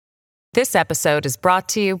This episode is brought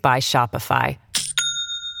to you by Shopify.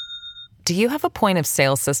 Do you have a point of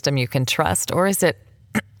sale system you can trust, or is it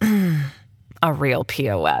a real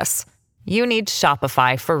POS? You need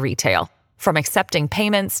Shopify for retail. From accepting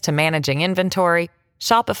payments to managing inventory,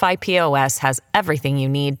 Shopify POS has everything you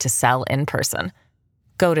need to sell in person.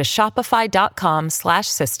 Go to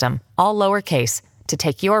shopify.com/system, all lowercase, to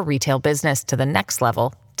take your retail business to the next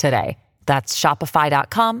level today. That's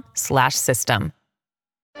shopify.com/system.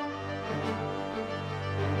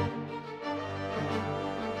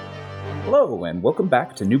 Hello, and welcome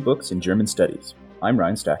back to New Books in German Studies. I'm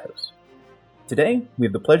Ryan Stackhouse. Today, we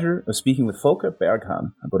have the pleasure of speaking with Volker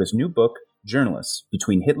Berghahn about his new book, Journalists,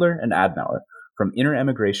 Between Hitler and Adenauer, From Inner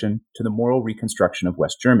Emigration to the Moral Reconstruction of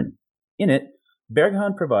West Germany. In it,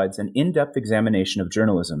 Berghahn provides an in-depth examination of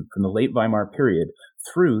journalism from the late Weimar period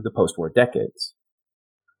through the post-war decades.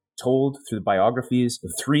 Told through the biographies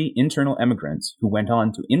of three internal emigrants who went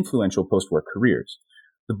on to influential post-war careers,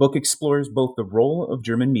 the book explores both the role of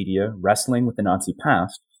German media wrestling with the Nazi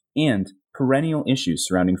past and perennial issues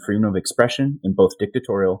surrounding freedom of expression in both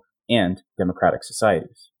dictatorial and democratic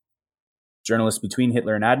societies. Journalists Between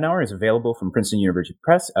Hitler and Adenauer is available from Princeton University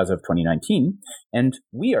Press as of 2019, and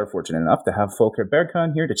we are fortunate enough to have Volker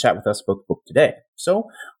Berghahn here to chat with us about the book today. So,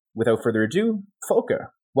 without further ado,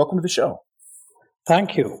 Volker, welcome to the show.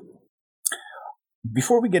 Thank you.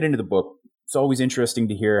 Before we get into the book, it's always interesting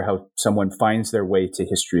to hear how someone finds their way to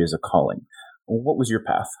history as a calling. What was your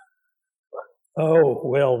path? Oh,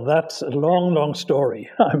 well, that's a long, long story,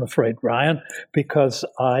 I'm afraid, Ryan, because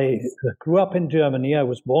I grew up in Germany. I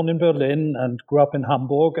was born in Berlin and grew up in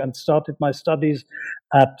Hamburg and started my studies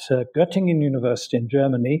at Göttingen University in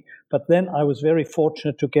Germany. But then I was very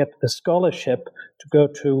fortunate to get a scholarship to go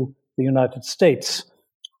to the United States,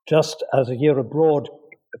 just as a year abroad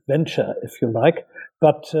adventure, if you like.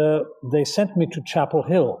 But they sent me to Chapel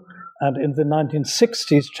Hill. And in the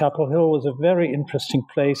 1960s, Chapel Hill was a very interesting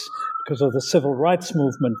place because of the civil rights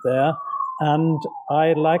movement there. And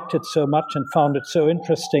I liked it so much and found it so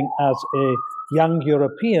interesting as a young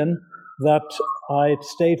European that I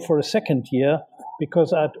stayed for a second year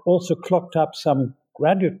because I'd also clocked up some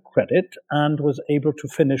graduate credit and was able to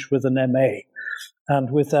finish with an MA. And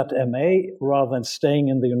with that MA, rather than staying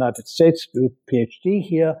in the United States to do a PhD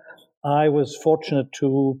here, I was fortunate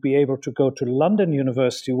to be able to go to London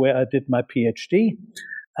University where I did my PhD.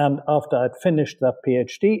 And after I'd finished that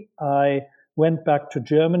PhD, I went back to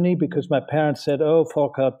Germany because my parents said, "Oh,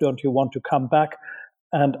 Volker, don't you want to come back?"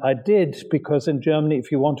 And I did, because in Germany, if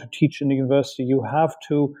you want to teach in a university, you have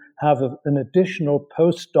to have an additional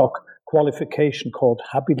postdoc qualification called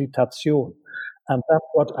Habilitation. And that's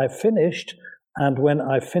what I finished. And when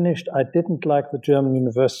I finished, I didn't like the German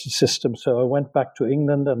university system, so I went back to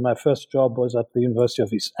England, and my first job was at the University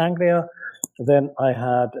of East Anglia. Then I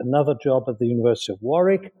had another job at the University of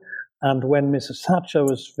Warwick. And when Mrs. Thatcher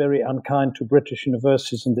was very unkind to British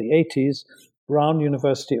universities in the 80s, Brown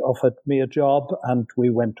University offered me a job, and we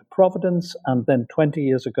went to Providence. And then 20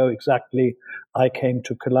 years ago exactly, I came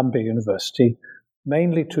to Columbia University,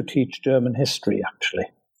 mainly to teach German history, actually.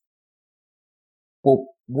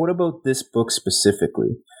 Well, what about this book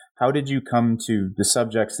specifically? How did you come to the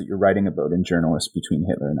subjects that you're writing about in Journalists Between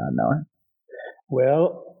Hitler and Adenauer?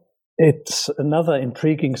 Well, it's another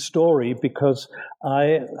intriguing story because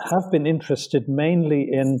I have been interested mainly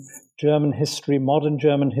in German history, modern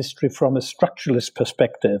German history from a structuralist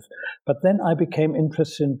perspective. But then I became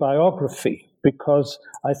interested in biography because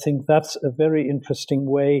I think that's a very interesting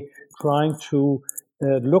way trying to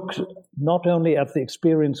look not only at the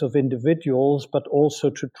experience of individuals, but also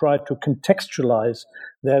to try to contextualize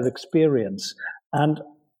their experience. And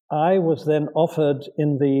I was then offered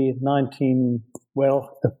in the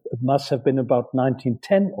it must have been about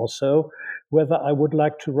 1910 or so, whether I would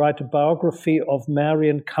like to write a biography of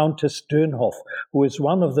Marion Countess Dönhoff, who is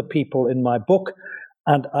one of the people in my book.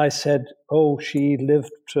 And I said, "Oh, she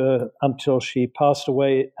lived until she passed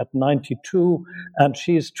away at 92, and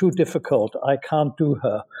she's too difficult. I can't do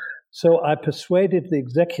her." So I persuaded the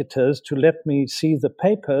executors to let me see the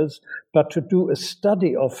papers, but to do a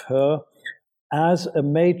study of her as a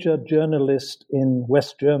major journalist in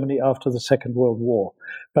West Germany after the Second World War.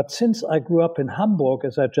 But since I grew up in Hamburg,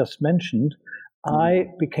 as I just mentioned,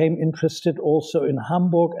 I became interested also in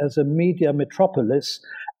Hamburg as a media metropolis,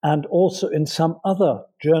 and also in some other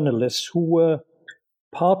journalists who were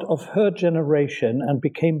part of her generation and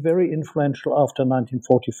became very influential after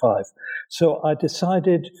 1945. So I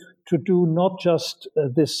decided to do not just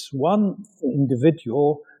this one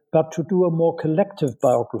individual, but to do a more collective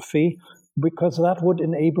biography, because that would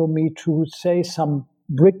enable me to say some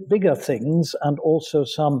bigger things and also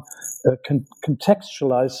some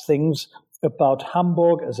contextualized things about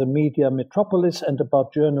Hamburg as a media metropolis and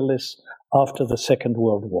about journalists after the Second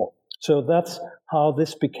World War. So that's how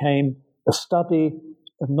this became a study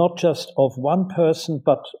not just of one person,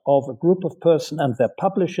 but of a group of persons and their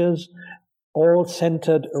publishers, all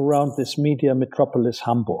centered around this media metropolis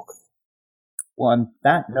Hamburg. Well, on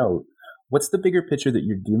that note, what's the bigger picture that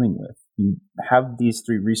you're dealing with? You have these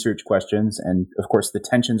three research questions and, of course, the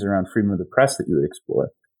tensions around freedom of the press that you would explore.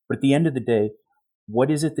 But at the end of the day,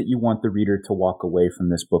 what is it that you want the reader to walk away from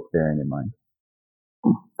this book bearing in mind?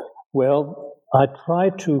 Well, I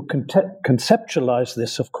try to conceptualize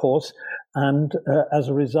this, of course, and as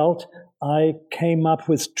a result, I came up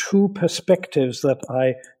with two perspectives that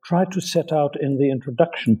I try to set out in the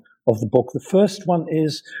introduction of the book. The first one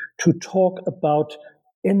is to talk about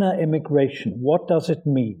inner immigration. What does it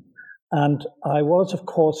mean? And I was, of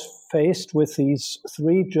course, faced with these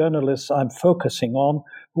three journalists I'm focusing on,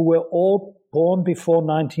 who were all born before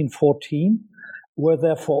 1914, were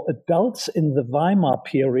therefore adults in the Weimar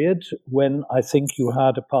period, when I think you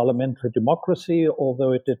had a parliamentary democracy,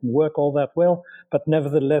 although it didn't work all that well. But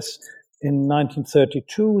nevertheless, in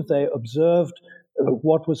 1932, they observed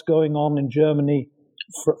what was going on in Germany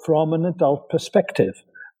from an adult perspective.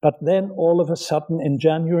 But then all of a sudden, in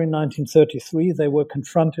January 1933, they were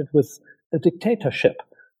confronted with a dictatorship.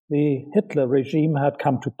 The Hitler regime had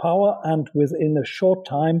come to power, and within a short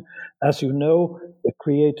time, as you know, it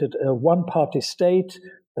created a one-party state.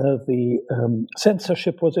 The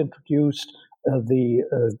censorship was introduced.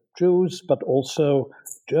 The Jews, but also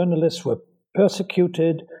journalists, were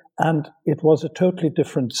persecuted, and it was a totally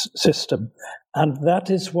different system. And that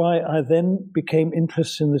is why I then became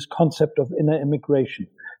interested in this concept of inner immigration.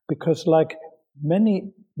 Because like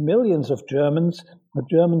many millions of Germans, the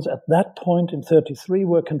Germans at that point in 1933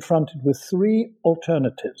 were confronted with three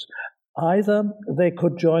alternatives. Either they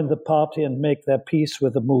could join the party and make their peace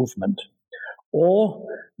with the movement, or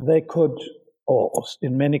they could, or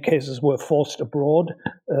in many cases were forced abroad,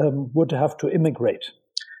 would have to immigrate.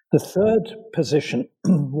 The third position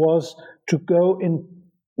was to go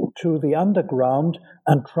into the underground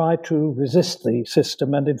and try to resist the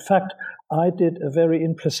system. And in fact, I did a very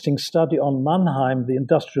interesting study on Mannheim, the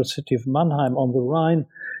industrial city of Mannheim on the Rhine,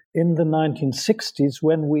 in the 1960s,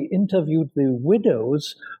 when we interviewed the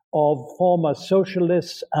widows of former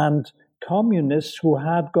socialists and communists who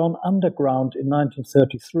had gone underground in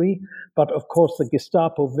 1933. But of course, the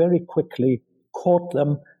Gestapo very quickly caught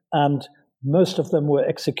them, and most of them were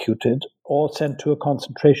executed or sent to a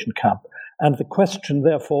concentration camp. And the question,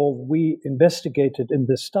 therefore, we investigated in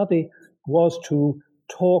this study was to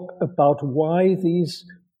talk about why these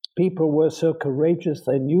people were so courageous.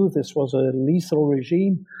 They knew this was a lethal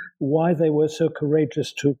regime, why they were so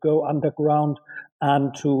courageous to go underground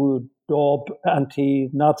and to daub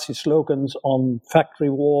anti-Nazi slogans on factory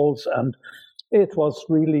walls. And it was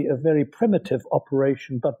really a very primitive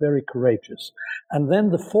operation, but very courageous. And then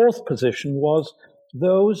the fourth position was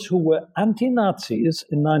those who were anti-Nazis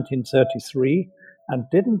in 1933 and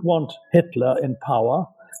didn't want Hitler in power,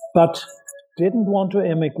 but didn't want to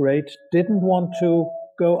immigrate, didn't want to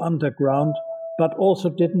go underground, but also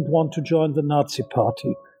didn't want to join the Nazi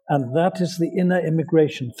party. And that is the inner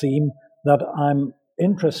immigration theme that I'm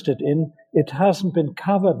interested in. It hasn't been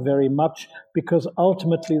covered very much because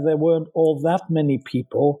ultimately there weren't all that many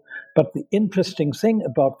people. But the interesting thing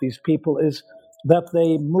about these people is that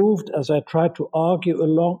they moved, as I tried to argue,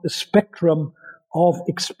 along a spectrum of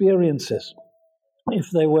experiences.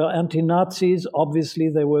 If they were anti-Nazis, obviously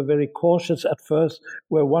they were very cautious at first,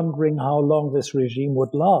 were wondering how long this regime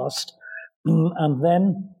would last. And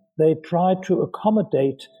then they tried to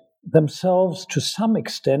accommodate themselves to some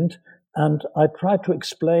extent. And I tried to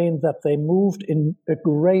explain that they moved in a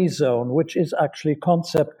gray zone, which is actually a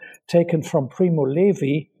concept taken from Primo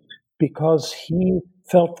Levi, because he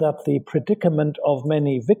felt that the predicament of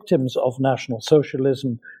many victims of National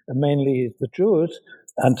Socialism, mainly the Jews,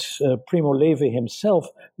 and Primo Levi himself,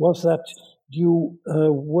 was that you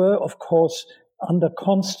were, of course, under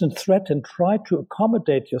constant threat and tried to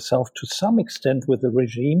accommodate yourself to some extent with the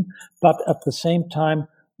regime, but at the same time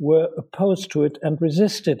were opposed to it and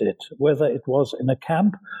resisted it, whether it was in a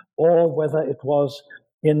camp or whether it was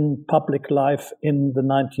in public life in the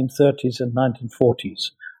 1930s and 1940s.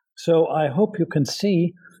 So I hope you can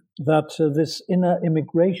see that this inner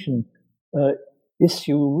immigration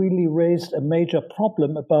issue really raised a major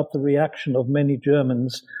problem about the reaction of many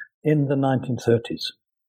Germans in the 1930s.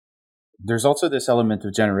 There's also this element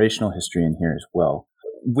of generational history in here as well.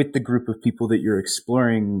 With the group of people that you're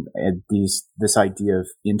exploring this idea of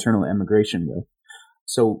internal immigration with.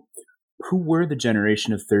 So Who were the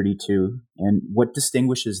generation of 32, and what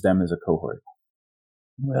distinguishes them as a cohort?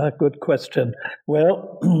 Good question.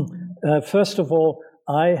 Well, first of all,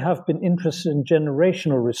 I have been interested in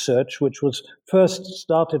generational research, which was first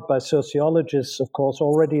started by sociologists, of course,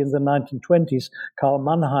 already in the 1920s. Karl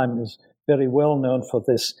Mannheim is very well known for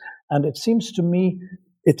this. And it seems to me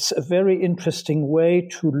it's a very interesting way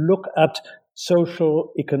to look at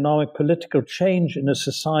social, economic, political change in a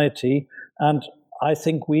society. And I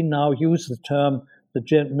think we now use the term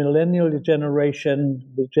the millennial generation,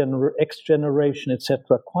 the X generation,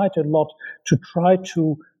 etc., quite a lot to try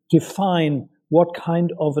to define what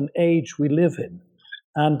kind of an age we live in.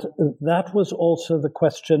 And that was also the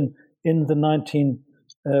question in the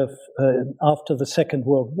after the Second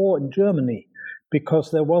World War in Germany,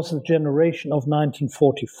 because there was the generation of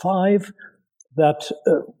 1945 that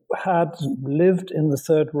had lived in the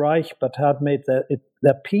Third Reich but had made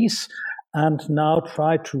their peace and now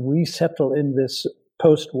tried to resettle in this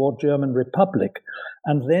post-war German Republic.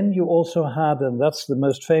 And then you also had, and that's the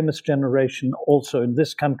most famous generation also in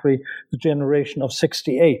this country, the generation of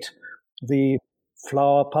 68, the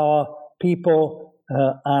flower power people,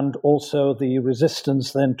 and also the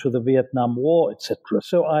resistance then to the Vietnam War, etc.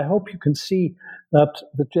 So I hope you can see that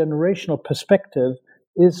the generational perspective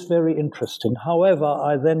is very interesting. However,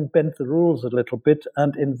 I then bent the rules a little bit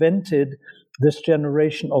and invented this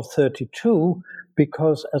generation of 32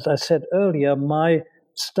 because, as I said earlier, my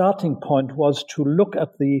starting point was to look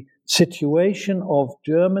at the situation of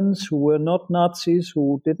Germans who were not Nazis,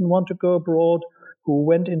 who didn't want to go abroad, who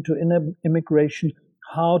went into immigration.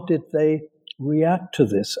 How did they react to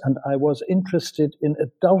this? And I was interested in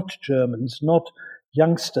adult Germans, not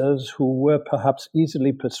youngsters who were perhaps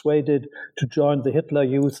easily persuaded to join the Hitler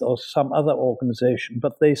Youth or some other organization,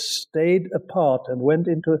 but they stayed apart and went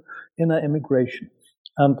into inner immigration.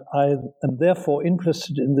 And I am therefore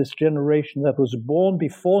interested in this generation that was born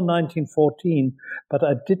before 1914, but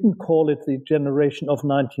I didn't call it the generation of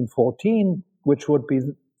 1914, which would be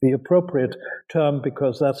the appropriate term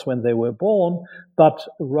because that's when they were born, but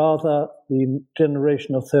rather the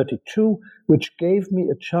generation of 32, which gave me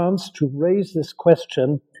a chance to raise this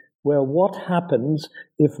question where what happens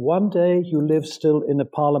if one day you live still in a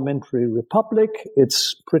parliamentary republic?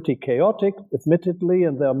 It's pretty chaotic, admittedly,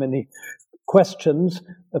 and there are many questions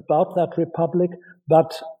about that republic.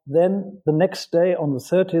 But then the next day, on the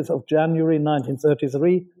 30th of January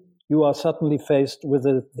 1933, you are suddenly faced with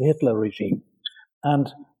the Hitler regime.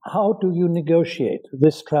 And how do you negotiate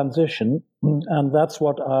this transition? And that's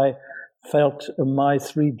what I felt my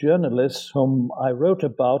three journalists whom I wrote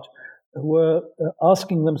about were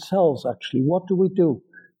asking themselves, actually, what do we do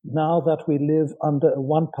now that we live under a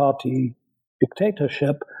one-party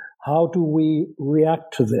dictatorship? How do we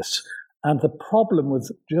react to this? And the problem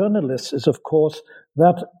with journalists is, of course,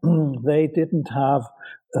 that they didn't have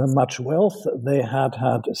much wealth. They had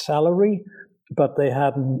a salary, but they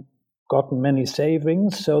hadn't gotten many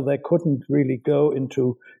savings, so they couldn't really go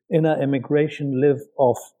into inner immigration, live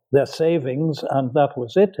off their savings, and that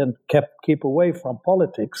was it, and keep away from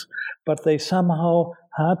politics. But they somehow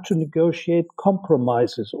had to negotiate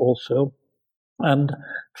compromises also and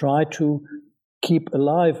try to keep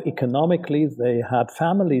alive economically. They had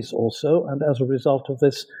families also, and as a result of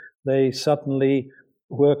this, they suddenly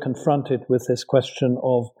were confronted with this question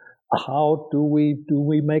of how do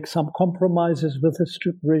we make some compromises with this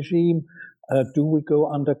regime? Do we go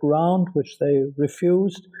underground, which they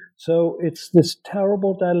refused? So it's this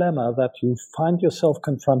terrible dilemma that you find yourself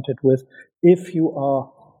confronted with if you are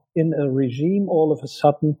in a regime all of a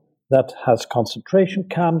sudden that has concentration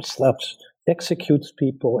camps, that executes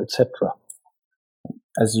people, etc.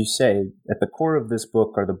 As you say, at the core of this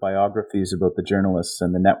book are the biographies about the journalists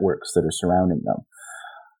and the networks that are surrounding them.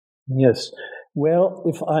 Yes. Well,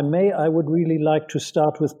 if I may, I would really like to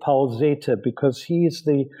start with Paul Sethe, because he is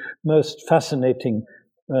the most fascinating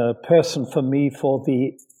person for me for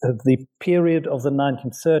the period of the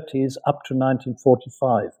 1930s up to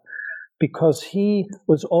 1945, because he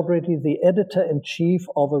was already the editor-in-chief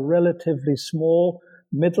of a relatively small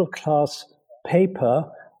middle-class paper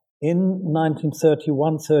in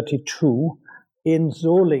 1931-32 in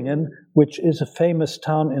Solingen, which is a famous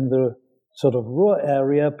town in the sort of Ruhr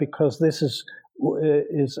area, because this is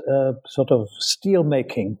a sort of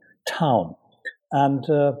steel-making town. And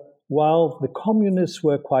while the communists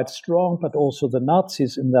were quite strong, but also the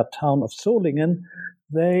Nazis in that town of Solingen,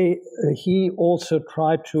 he also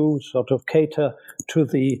tried to sort of cater to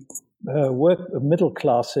the middle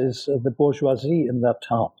classes, the bourgeoisie in that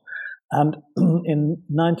town. And in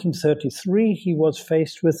 1933, he was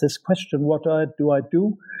faced with this question, what do I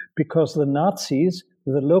do? Because the Nazis,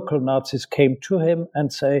 the local Nazis, came to him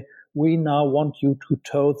and say, we now want you to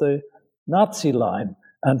toe the Nazi line.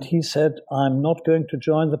 And he said, I'm not going to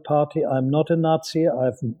join the party. I'm not a Nazi.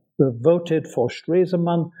 I've voted for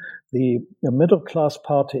Stresemann, the middle-class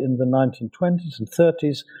party in the 1920s and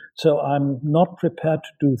 30s, so I'm not prepared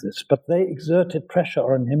to do this. But they exerted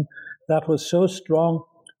pressure on him that was so strong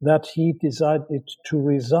that he decided to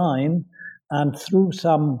resign, and through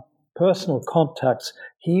some personal contacts,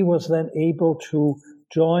 he was then able to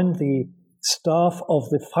join the staff of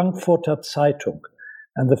the Frankfurter Zeitung.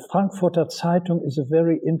 And the Frankfurter Zeitung is a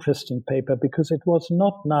very interesting paper because it was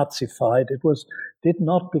not Nazified. It did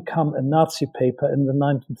not become a Nazi paper in the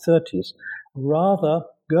 1930s. Rather,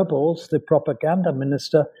 Goebbels, the propaganda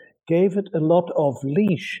minister, gave it a lot of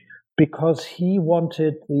leash because he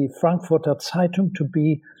wanted the Frankfurter Zeitung to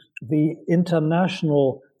be the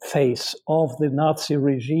international face of the Nazi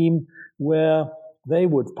regime, where they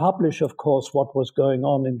would publish, of course, what was going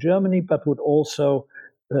on in Germany, but would also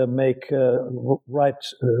write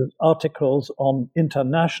articles on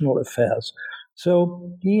international affairs. So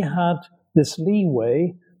he had this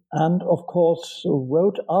leeway and, of course,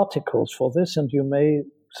 wrote articles for this. And you may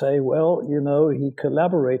say, well, he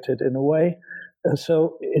collaborated in a way.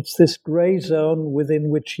 So it's this gray zone within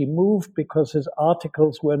which he moved because his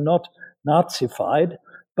articles were not Nazified.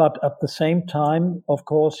 But at the same time, of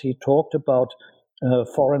course, he talked about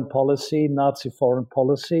foreign policy, Nazi foreign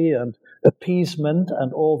policy, and appeasement,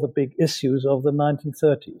 and all the big issues of the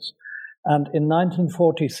 1930s. And in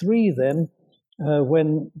 1943, then,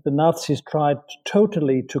 when the Nazis tried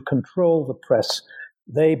totally to control the press,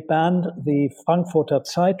 they banned the Frankfurter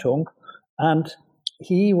Zeitung, and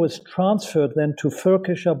he was transferred then to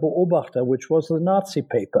Völkischer Beobachter, which was the Nazi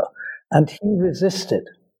paper. And he resisted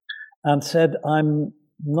and said, I'm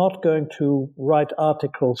not going to write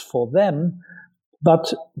articles for them.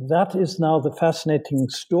 But that is now the fascinating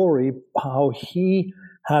story, how he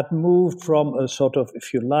had moved from a sort of,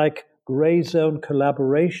 if you like, gray zone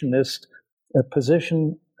collaborationist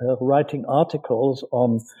position, writing articles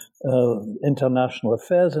on international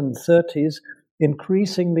affairs in the 30s,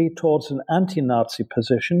 increasingly towards an anti-Nazi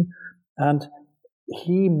position. And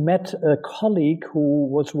he met a colleague who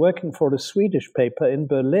was working for a Swedish paper in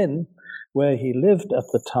Berlin, where he lived at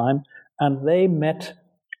the time, and they met.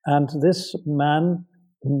 And this man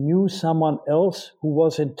knew someone else who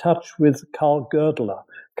was in touch with Karl Goerdeler.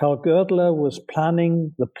 Karl Goerdeler was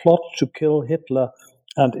planning the plot to kill Hitler,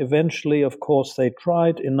 and eventually, of course, they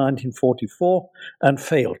tried in 1944 and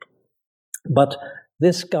failed. But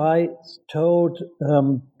this guy told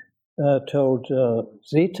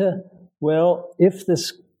Zeta, well, if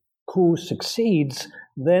this coup succeeds,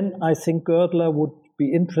 then I think Goerdeler would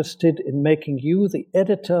be interested in making you the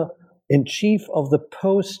editor-in-chief of the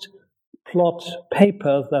post-plot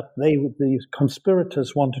paper that the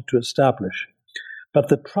conspirators wanted to establish. But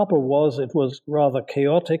the trouble was it was rather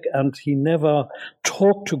chaotic, and he never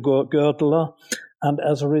talked to Goerdeler, and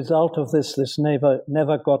as a result of this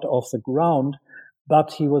never got off the ground.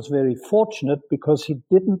 But he was very fortunate because he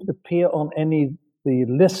didn't appear on the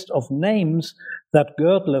list of names that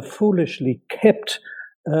Goerdeler foolishly kept,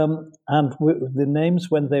 and the names,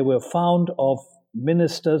 when they were found, of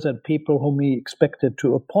ministers and people whom he expected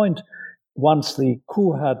to appoint once the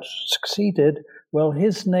coup had succeeded, well,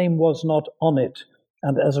 his name was not on it.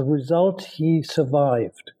 And as a result, he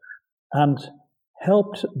survived and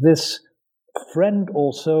helped this friend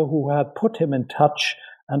also who had put him in touch.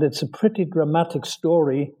 And it's a pretty dramatic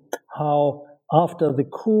story how after the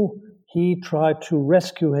coup, he tried to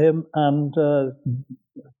rescue him and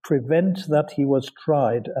prevent that he was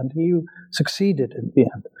tried. And he succeeded in the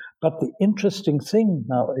end. But the interesting thing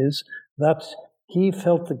now is that he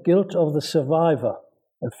felt the guilt of the survivor,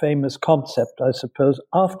 a famous concept, I suppose,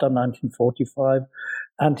 after 1945.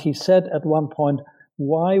 And he said at one point,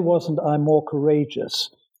 why wasn't I more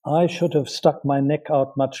courageous? I should have stuck my neck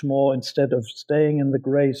out much more instead of staying in the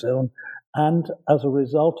gray zone. And as a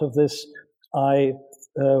result of this, I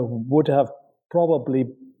would have probably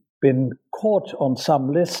been caught on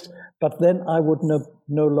some list, but then I would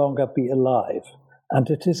no longer be alive. And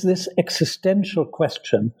it is this existential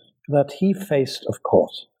question that he faced, of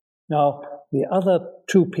course. Now, the other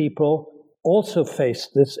two people also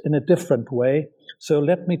faced this in a different way. So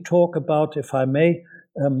let me talk about, if I may,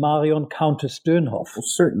 Marion Countess Dönhoff. Well,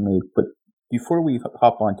 certainly, but before we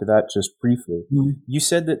hop onto that just briefly, you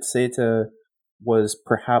said that Zeta was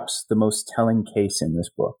perhaps the most telling case in this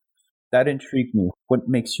book. That intrigued me. What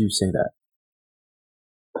makes you say that?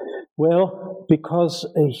 Well, because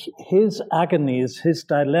his agonies, his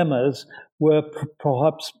dilemmas were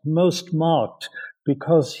perhaps most marked,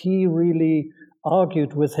 because he really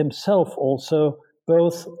argued with himself also,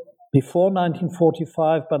 both before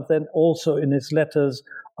 1945, but then also in his letters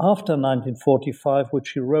after 1945,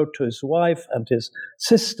 which he wrote to his wife and his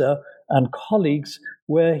sister and colleagues,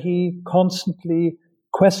 where he constantly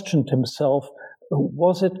questioned himself.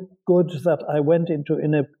 Was it good that I went into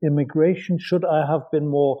immigration? Should I have been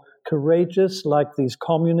more courageous, like these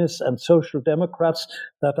communists and social democrats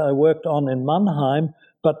that I worked on in Mannheim?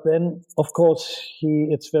 But then, of course,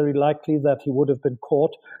 it's very likely that he would have been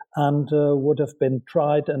caught and would have been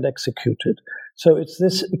tried and executed. So it's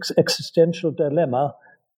this existential dilemma.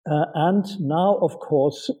 And now, of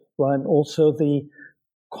course, Ryan, also the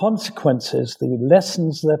consequences, the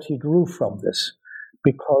lessons that he drew from this,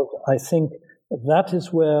 because I think that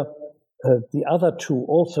is where the other two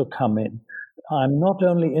also come in. I'm not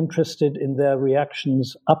only interested in their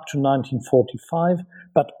reactions up to 1945,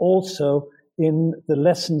 but also in the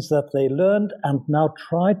lessons that they learned and now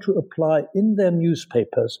try to apply in their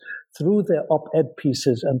newspapers through their op-ed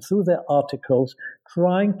pieces and through their articles,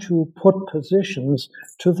 trying to put positions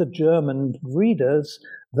to the German readers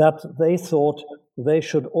that they thought they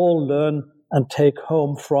should all learn and take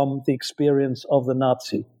home from the experience of the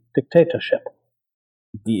Nazi dictatorship.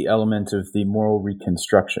 The element of the moral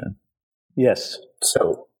reconstruction. Yes.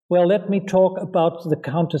 So, well, let me talk about the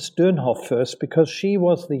Countess Dönhoff first, because she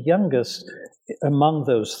was the youngest among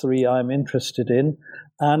those three I'm interested in,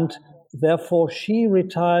 and therefore she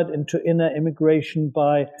retired into inner immigration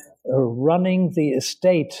by running the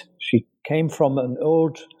estate. She came from an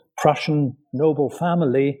old Prussian noble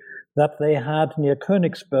family that they had near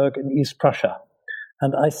Königsberg in East Prussia.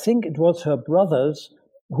 And I think it was her brothers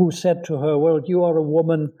who said to her, well, you are a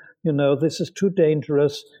woman, this is too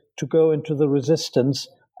dangerous to go into the resistance.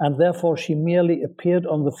 And therefore she merely appeared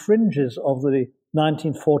on the fringes of the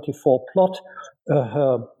 1944 plot.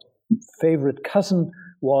 Her favorite cousin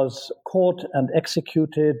was caught and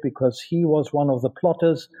executed because he was one of the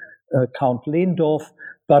plotters, Count Lehndorff.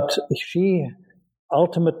 But she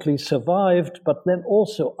ultimately survived, but then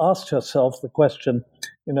also asked herself the question,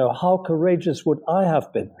 how courageous would I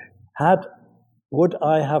have been? Would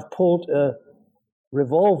I have pulled a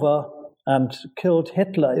revolver and killed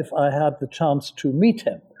Hitler if I had the chance to meet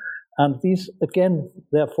him? And these, again,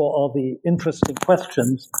 therefore, are the interesting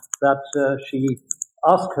questions that she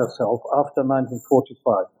asked herself after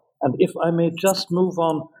 1945. And if I may just move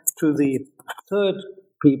on to the third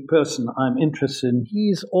person I'm interested in,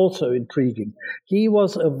 he's also intriguing. He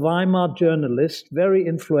was a Weimar journalist, very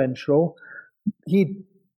influential. He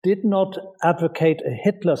did not advocate a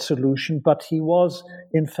Hitler solution, but he was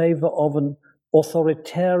in favor of an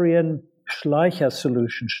authoritarian Schleicher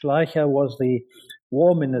solution. Schleicher was the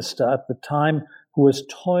war minister at the time who was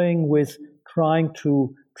toying with trying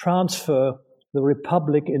to transfer the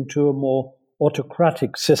republic into a more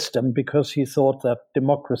autocratic system because he thought that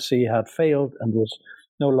democracy had failed and was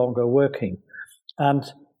no longer working. And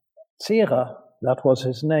Zehrer, that was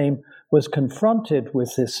his name, was confronted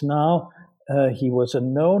with this now. He was a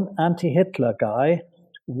known anti-Hitler guy.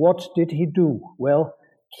 What did he do? Well,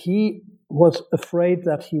 he was afraid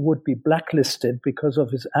that he would be blacklisted because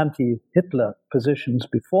of his anti-Hitler positions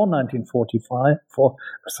before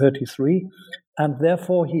 1933, and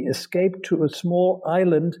therefore he escaped to a small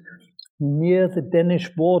island near the Danish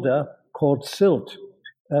border called Sylt,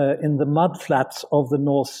 in the mudflats of the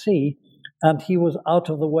North Sea, and he was out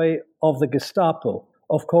of the way of the Gestapo.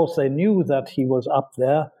 Of course, they knew that he was up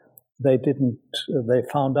there. They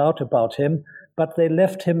found out about him, but they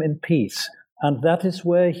left him in peace. And that is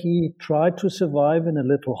where he tried to survive in a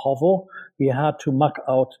little hovel. He had to muck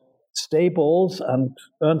out stables and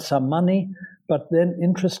earn some money. But then,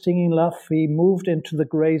 interestingly enough, he moved into the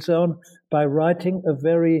gray zone by writing a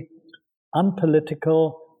very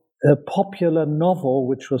unpolitical, popular novel,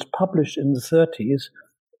 which was published in the 30s.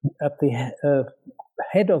 At the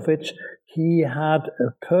head of it, he had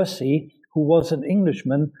Percy, who was an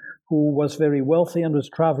Englishman, who was very wealthy and was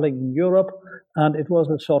traveling in Europe. And it was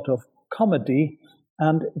a sort of comedy,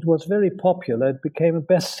 and it was very popular. It became a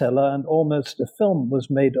bestseller, and almost a film was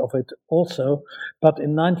made of it also. But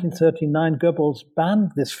in 1939, Goebbels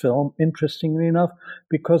banned this film, interestingly enough,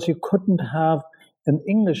 because you couldn't have an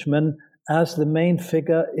Englishman as the main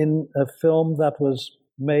figure in a film that was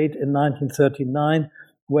made in 1939,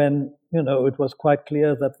 when, it was quite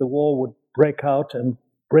clear that the war would break out and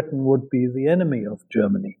Britain would be the enemy of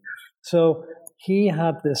Germany. So he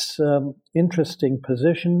had this interesting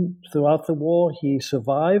position throughout the war. He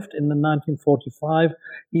survived in 1945.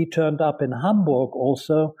 He turned up in Hamburg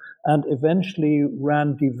also, and eventually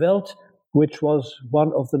ran Die Welt, which was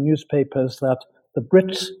one of the newspapers that the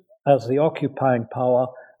Brits, as the occupying power,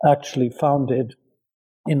 actually founded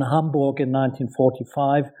in Hamburg in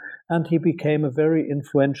 1945. and he became a very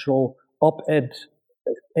influential op-ed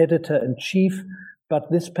editor-in-chief. But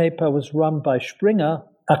this paper was run by Springer,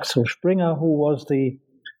 Axel Springer, who was the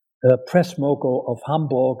press mogul of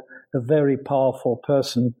Hamburg, a very powerful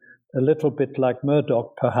person, a little bit like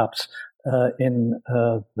Murdoch, perhaps, in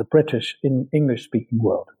English-speaking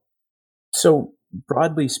world. So,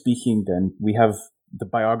 broadly speaking, then, we have the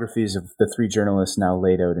biographies of the three journalists now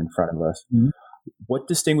laid out in front of us. Mm-hmm. What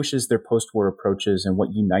distinguishes their post-war approaches and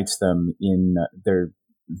what unites them in their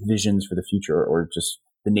visions for the future, or just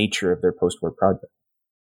the nature of their post-war project?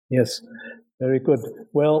 Yes, very good.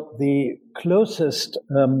 Well, the closest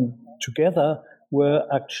together were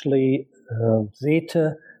actually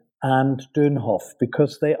Sethe and Dönhoff,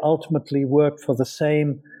 because they ultimately worked for the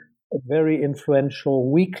same very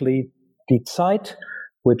influential weekly, Die Zeit,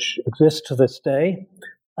 which exists to this day,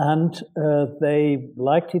 and they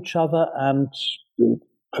liked each other and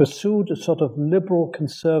pursued a sort of liberal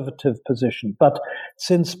conservative position. But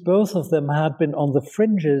since both of them had been on the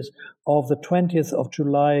fringes of the 20th of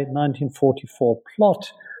July 1944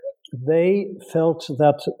 plot, they felt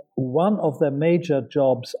that one of their major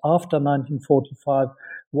jobs after 1945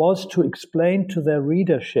 was to explain to their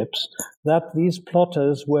readerships that these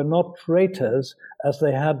plotters were not traitors, as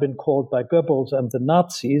they had been called by Goebbels and the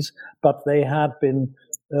Nazis, but they had been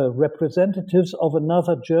representatives of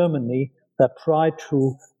another Germany that tried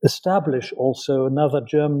to establish also another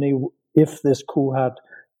Germany if this coup had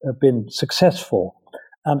been successful.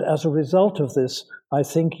 And as a result of this, I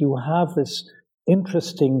think you have this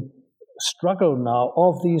interesting struggle now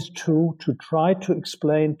of these two to try to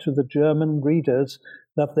explain to the German readers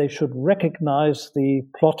that they should recognize the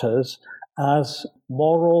plotters as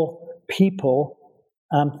moral people.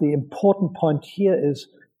 And the important point here is,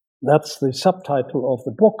 that's the subtitle of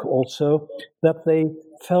the book also, that they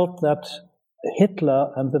felt that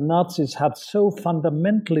Hitler and the Nazis had so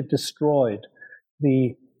fundamentally destroyed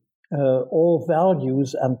the all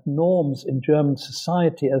values and norms in German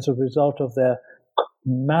society as a result of their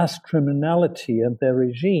mass criminality and their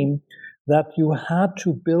regime, that you had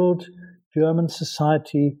to build German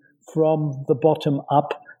society from the bottom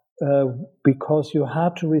up, because you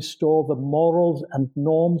had to restore the morals and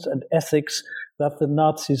norms and ethics that the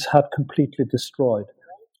Nazis had completely destroyed.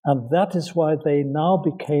 And that is why they now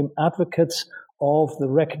became advocates of the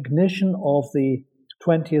recognition of the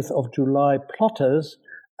 20th of July plotters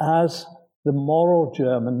as the moral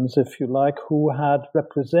Germans, if you like, who had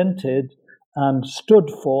represented and stood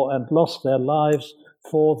for and lost their lives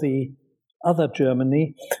for the other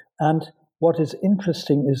Germany. And what is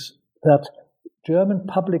interesting is that German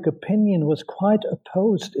public opinion was quite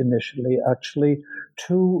opposed initially, actually,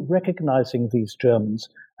 to recognizing these Germans.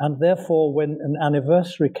 And therefore, when an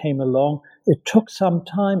anniversary came along, it took some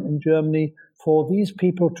time in Germany for these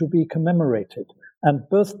people to be commemorated. And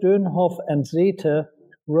both Dönhoff and Sethe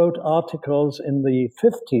wrote articles in the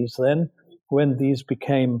 50s then, when these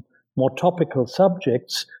became more topical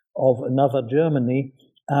subjects of another Germany,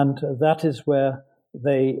 and that is where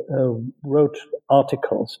they wrote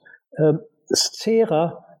articles.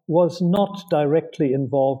 Zehrer was not directly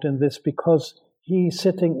involved in this because he,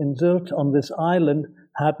 sitting in Sylt on this island,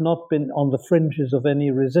 had not been on the fringes of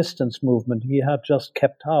any resistance movement. He had just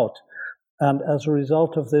kept out. And as a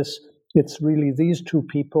result of this, it's really these two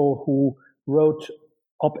people who wrote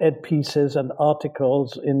op-ed pieces and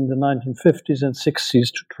articles in the 1950s and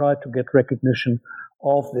 60s to try to get recognition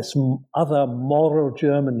of this other moral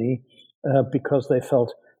Germany, because they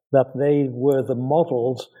felt that they were the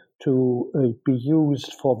models to be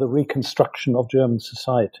used for the reconstruction of German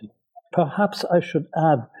society. Perhaps I should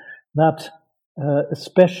add that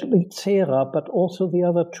especially Zehrer, but also the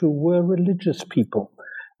other two, were religious people.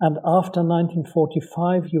 And after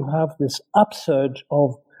 1945, you have this upsurge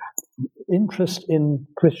of interest in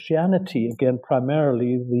Christianity. Again,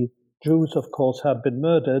 primarily the Jews, of course, had been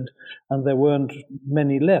murdered, and there weren't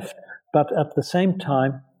many left. But at the same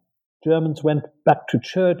time, Germans went back to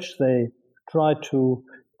church. They tried to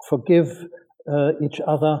forgive each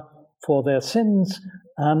other for their sins,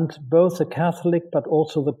 and both the Catholic but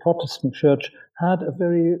also the Protestant church had a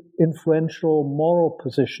very influential moral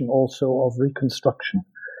position also of reconstruction.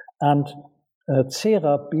 And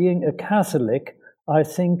Zehrer, being a Catholic, I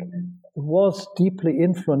think was deeply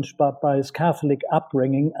influenced by his Catholic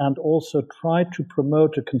upbringing and also tried to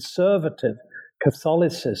promote a conservative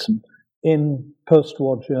Catholicism in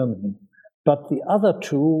post-war Germany. But the other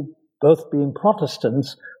two, both being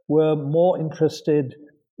Protestants, were more interested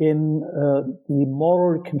in the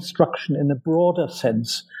moral reconstruction in a broader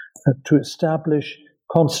sense, to establish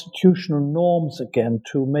constitutional norms again,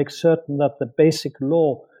 to make certain that the basic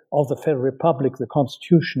law of the Federal Republic, the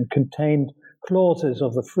Constitution, contained clauses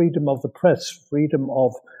of the freedom of the press, freedom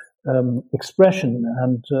of expression,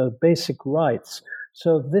 and basic rights.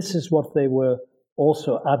 So this is what they were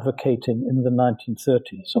also advocating in the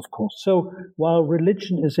 1930s, of course. So while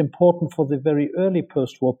religion is important for the very early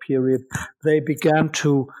post-war period, they began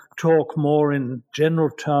to talk more in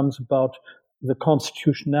general terms about the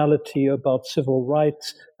constitutionality, about civil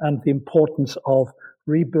rights, and the importance of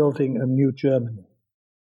rebuilding a new Germany.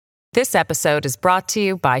 This episode is brought to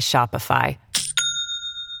you by Shopify.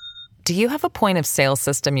 Do you have a point of sale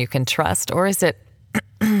system you can trust, or is it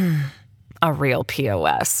a real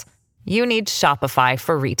POS? You need Shopify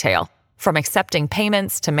for retail. From accepting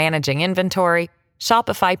payments to managing inventory,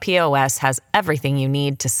 Shopify POS has everything you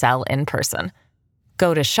need to sell in person.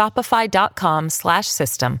 Go to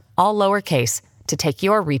shopify.com/system, all lowercase, to take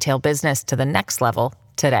your retail business to the next level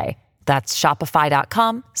today. That's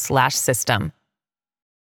shopify.com/system.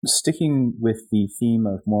 Sticking with the theme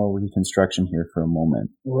of moral reconstruction here for a moment.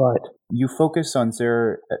 Right. You focus on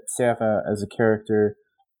Serra as a character,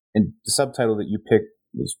 and the subtitle that you picked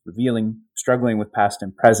is revealing, struggling with past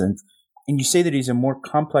and present. And you say that he's a more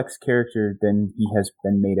complex character than he has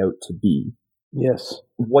been made out to be. Yes.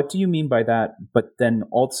 What do you mean by that? But then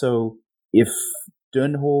also, if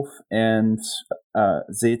Dönhoff and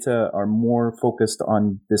Zeta are more focused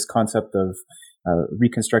on this concept of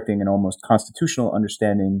reconstructing an almost constitutional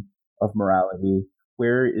understanding of morality,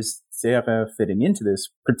 where is Serra fitting into this,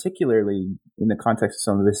 particularly in the context of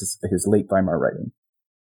some of his late Weimar writing?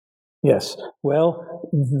 Yes. Well,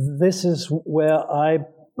 this is where I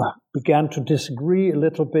began to disagree a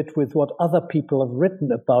little bit with what other people have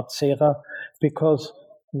written about Serra, because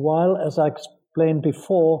while, as I explained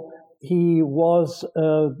before, he was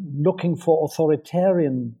looking for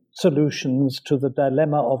authoritarian solutions to the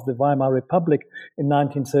dilemma of the Weimar Republic in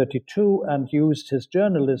 1932 and used his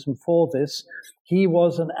journalism for this, he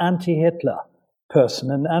was an anti-Hitler person,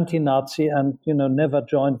 an anti-Nazi, and never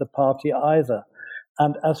joined the party either.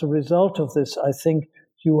 And as a result of this, I think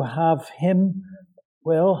you have him,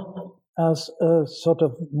 as a sort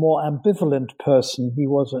of more ambivalent person. He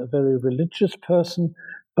was a very religious person,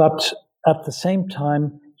 but at the same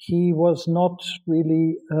time, he was not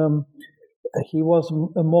really, he was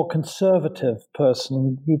a more conservative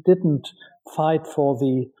person. He didn't fight for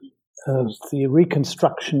the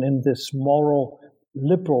reconstruction in this moral,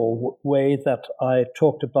 liberal way that I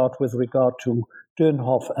talked about with regard to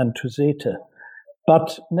Dönhoff and to Zeta.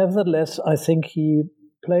 But nevertheless, I think he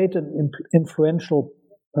played an influential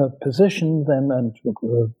position then and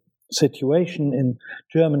situation in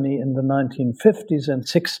Germany in the 1950s and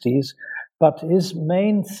 60s. But his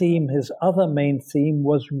other main theme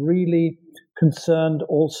was really concerned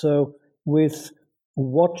also with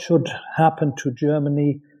what should happen to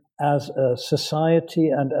Germany as a society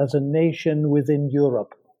and as a nation within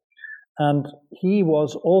Europe. And he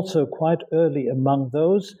was also quite early among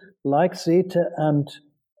those, like Zeta and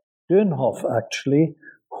Dönhoff actually,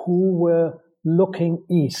 who were looking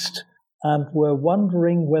east and were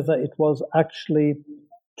wondering whether it was actually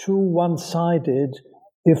too one-sided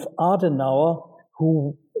if Adenauer,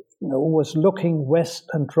 who was looking west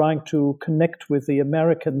and trying to connect with the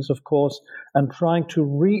Americans, of course, and trying to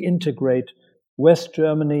reintegrate West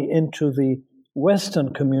Germany into the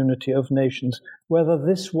Western community of nations, whether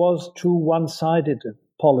this was too one-sided a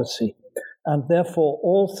policy. And therefore,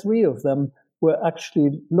 all three of them were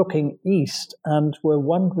actually looking east and were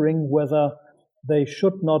wondering whether they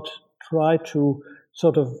should not try to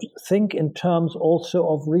sort of think in terms also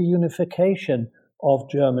of reunification of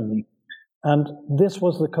Germany. And this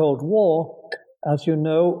was the Cold War. As you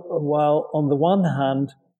know, while on the one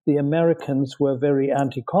hand, the Americans were very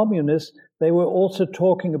anti-communist, they were also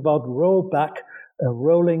talking about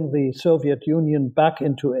rolling the Soviet Union back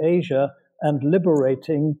into Asia and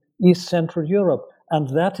liberating East Central Europe. And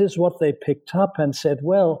that is what they picked up and said,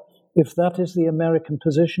 well, if that is the American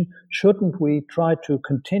position, shouldn't we try to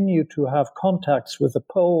continue to have contacts with the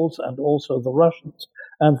Poles and also the Russians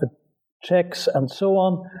and the Czechs and so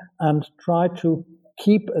on, and try to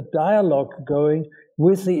keep a dialogue going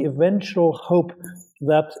with the eventual hope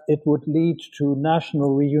that it would lead to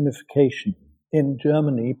national reunification in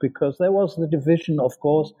Germany, because there was the division, of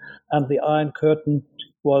course, and the Iron Curtain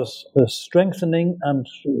was strengthening and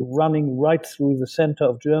running right through the center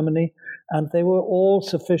of Germany. And they were all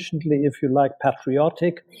sufficiently, if you like,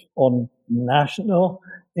 patriotic or national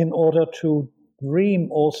in order to dream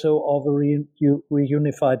also of a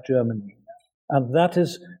reunified Germany. And that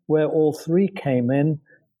is where all three came in,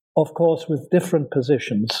 of course, with different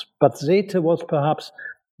positions. But Zeta was perhaps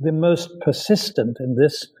the most persistent in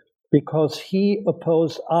this, because he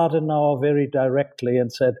opposed Adenauer very directly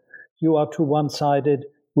and said, you are too one-sided,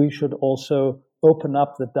 we should also open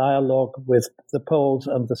up the dialogue with the Poles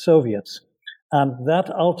and the Soviets. And that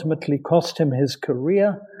ultimately cost him his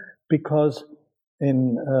career, because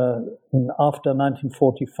after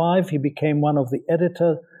 1945, he became one of the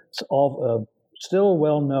editors of a still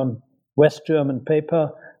well-known West German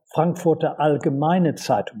paper, Frankfurter Allgemeine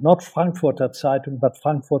Zeitung, not Frankfurter Zeitung, but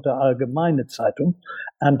Frankfurter Allgemeine Zeitung.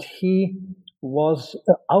 And he was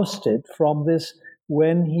ousted from this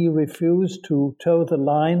when he refused to toe the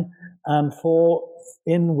line and fall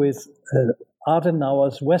in with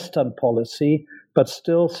Adenauer's Western policy, but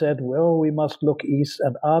still said, well, we must look east.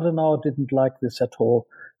 And Adenauer didn't like this at all.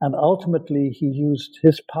 And ultimately, he used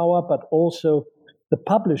his power, but also the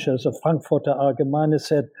publishers of Frankfurter Allgemeine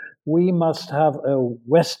said, we must have a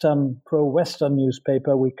Western, pro-Western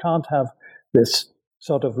newspaper. We can't have this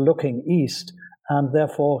sort of looking east. And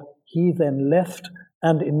therefore, he then left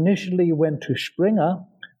and initially went to Springer,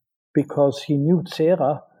 because he knew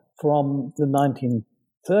Zehrer from the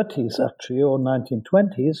 1930s, actually, or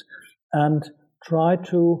 1920s, and tried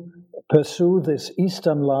to pursue this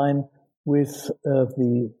eastern line with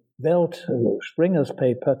the Welt, Springer's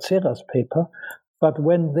paper, Zehrer's paper. But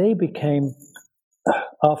when they became,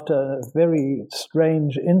 after a very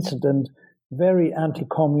strange incident, very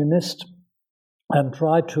anti-communist and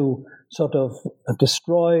tried to sort of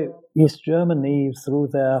destroy East Germany through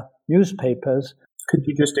their newspapers. Could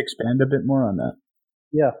you just expand a bit more on that?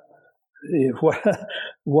 Yeah.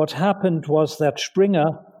 What happened was that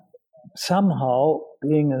Springer, somehow,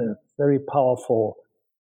 being a very powerful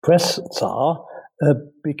press czar,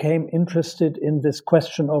 became interested in this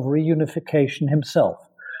question of reunification himself.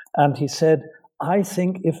 And he said, I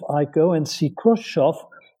think if I go and see Khrushchev,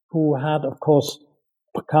 who had, of course,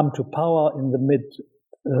 come to power in the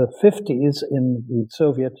mid-50s in the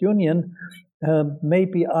Soviet Union,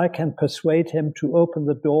 maybe I can persuade him to open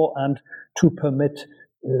the door and to permit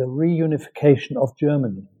reunification of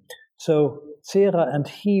Germany. So Zehrer and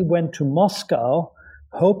he went to Moscow,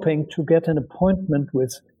 hoping to get an appointment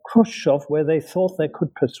with Khrushchev, where they thought they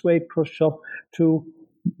could persuade Khrushchev to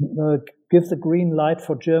give the green light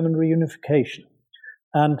for German reunification.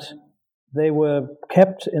 And they were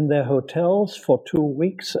kept in their hotels for 2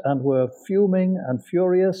 weeks and were fuming and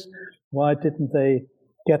furious. Why didn't they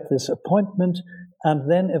get this appointment?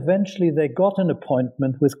 And then eventually they got an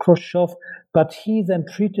appointment with Khrushchev, but he then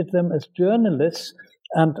treated them as journalists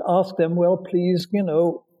and asked them, well, please,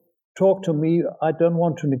 talk to me. I don't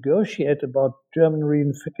want to negotiate about German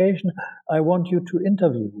reunification. I want you to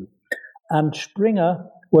interview me. And Springer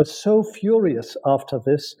was so furious after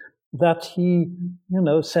this that he,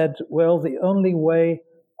 said, well, the only way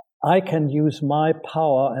I can use my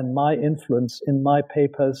power and my influence in my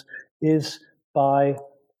papers is by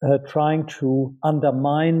trying to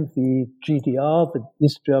undermine the GDR, the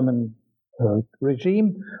East German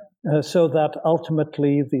regime, so that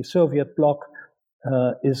ultimately the Soviet bloc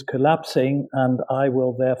is collapsing, and I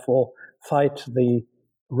will therefore fight the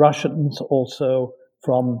Russians also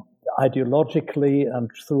from ideologically and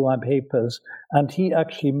through my papers. And he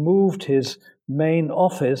actually moved his main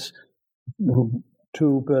office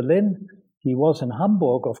to Berlin. He was in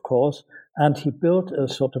Hamburg, of course, and he built a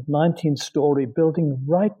sort of 19-story building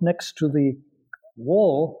right next to the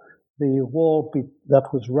wall that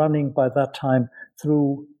was running by that time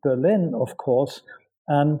through Berlin, of course,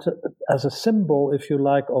 and as a symbol, if you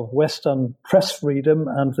like, of Western press freedom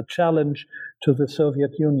and the challenge to the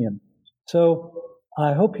Soviet Union. So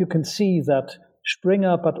I hope you can see that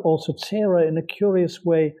Springer, but also Zehrer, in a curious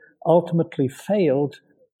way, ultimately failed.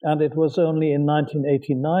 And it was only in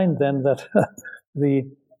 1989 then that the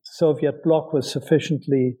Soviet bloc was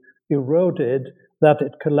sufficiently eroded that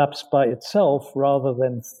it collapsed by itself, rather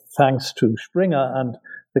than thanks to Springer and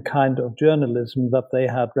the kind of journalism that they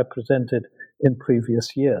had represented in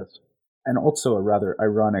previous years. And also a rather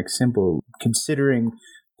ironic symbol, considering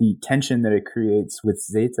the tension that it creates with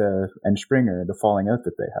Zeta and Springer, the falling out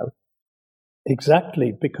that they have.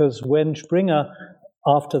 Exactly, because when Springer,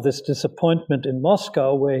 after this disappointment in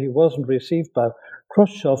Moscow, where he wasn't received by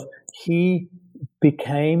Khrushchev, he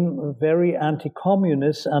became very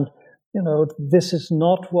anti-communist. And, this is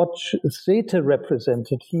not what Zeta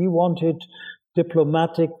represented. He wanted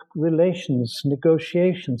diplomatic relations,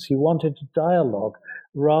 negotiations. He wanted a dialogue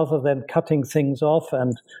rather than cutting things off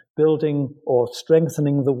and building or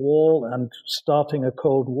strengthening the wall and starting a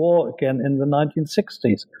Cold War again in the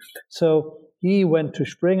 1960s. So he went to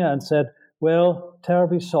Springer and said, well,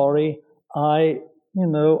 terribly sorry, I,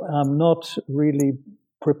 am not really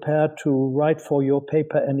prepared to write for your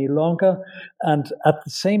paper any longer. And at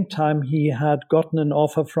the same time, he had gotten an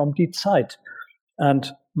offer from Die Zeit.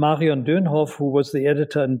 And Marion Dönhoff, who was the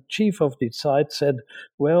editor-in-chief of Die Zeit, said,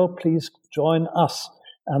 well, please join us.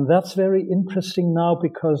 And that's very interesting now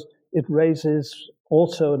because it raises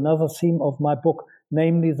also another theme of my book,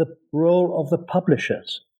 namely the role of the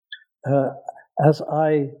publishers. As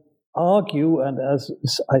I argue, and as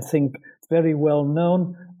is, I think, very well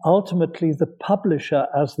known, ultimately the publisher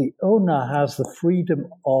as the owner has the freedom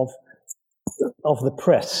of the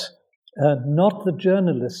press, not the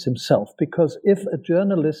journalist himself, because if a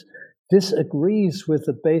journalist disagrees with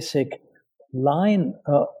the basic line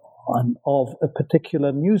of a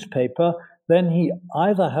particular newspaper, then he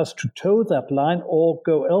either has to toe that line or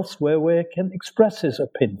go elsewhere where he can express his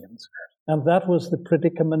opinions. And that was the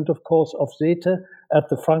predicament, of course, of Sethe at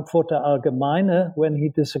the Frankfurter Allgemeine when he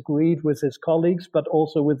disagreed with his colleagues, but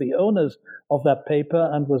also with the owners of that paper,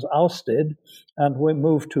 and was ousted and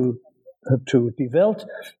moved to Die Welt.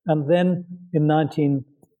 And then in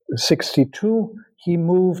 1962, he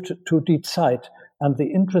moved to Die Zeit. And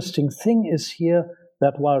the interesting thing is here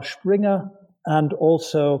that while Springer and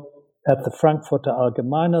also at the Frankfurter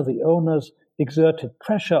Allgemeine, the owners exerted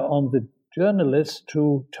pressure on the journalists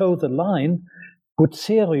to toe the line,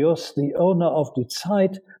 Bucerius, the owner of Die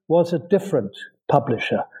Zeit, was a different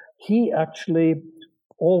publisher. He actually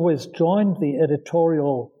always joined the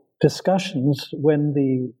editorial discussions when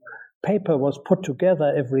the paper was put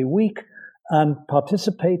together every week and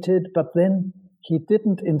participated, but then he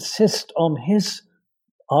didn't insist on his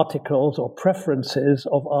articles or preferences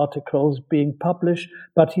of articles being published,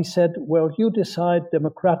 but he said, well, you decide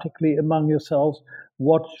democratically among yourselves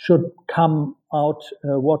what should come out,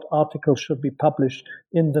 what articles should be published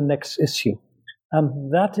in the next issue.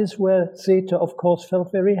 And that is where Sethe, of course,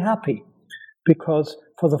 felt very happy, because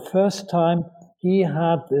for the first time he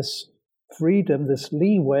had this freedom, this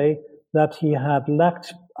leeway that he had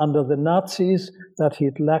lacked under the Nazis, that he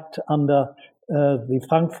had lacked under the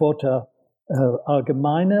Frankfurter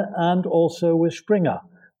Allgemeine, and also with Springer.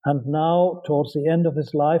 And now, towards the end of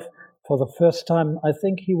his life, for the first time, I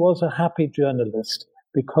think he was a happy journalist,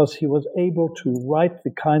 because he was able to write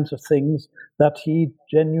the kinds of things that he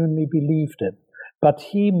genuinely believed in. But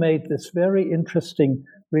he made this very interesting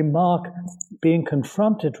remark, being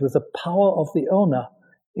confronted with the power of the owner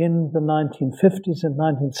in the 1950s and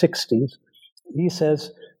 1960s. He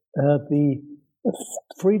says the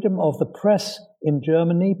freedom of the press in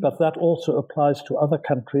Germany, but that also applies to other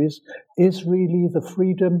countries, is really the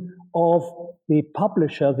freedom of the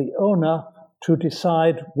publisher, the owner, to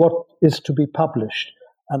decide what is to be published.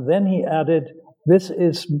 And then he added, this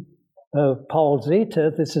is Paul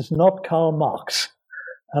Sethe, this is not Karl Marx.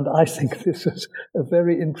 And I think this is a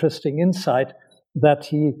very interesting insight that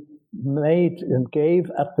he made and gave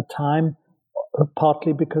at the time,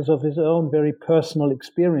 partly because of his own very personal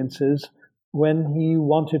experiences when he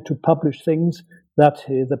wanted to publish things that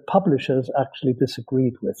the publishers actually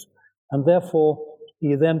disagreed with. And therefore,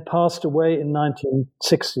 he then passed away in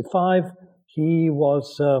 1965. He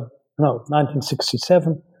was,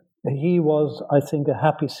 1967. He was, I think, a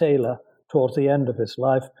happy sailor towards the end of his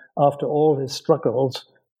life after all his struggles.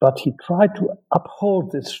 But he tried to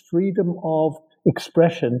uphold this freedom of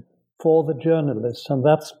expression for the journalists. And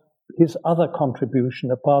that's his other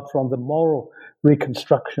contribution, apart from the moral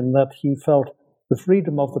reconstruction, that he felt the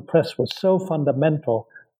freedom of the press was so fundamental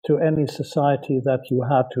to any society that you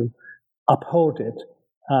had to uphold it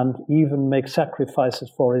and even make sacrifices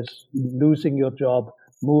for his losing your job,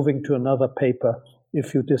 moving to another paper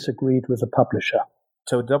if you disagreed with the publisher.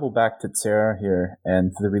 So double back to Zehrer here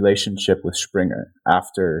and the relationship with Springer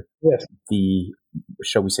after the,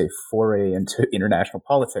 shall we say, foray into international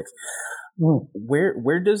politics.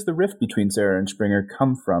 Where does the rift between Zehrer and Springer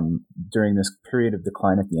come from during this period of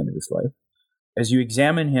decline at the end of his life? As you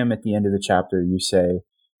examine him at the end of the chapter, you say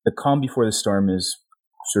the calm before the storm is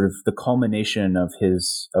sort of the culmination of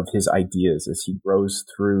his ideas as he grows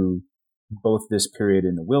through both this period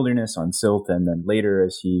in the wilderness on Sylt and then later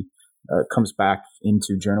as he comes back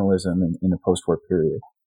into journalism in the post-war period.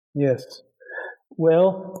 Yes.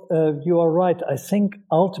 Well, you are right. I think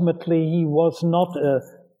ultimately he was not a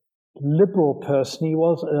liberal person. He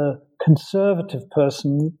was a conservative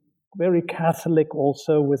person, very Catholic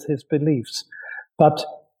also with his beliefs. But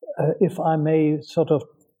if I may sort of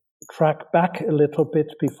track back a little bit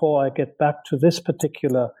before I get back to this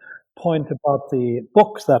particular point about the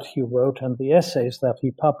book that he wrote and the essays that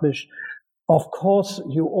he published, of course,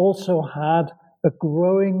 you also had a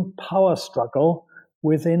growing power struggle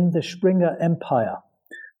within the Springer empire.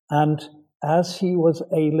 And as he was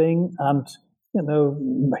ailing and,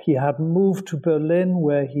 he had moved to Berlin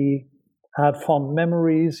where he had fond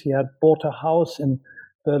memories, he had bought a house in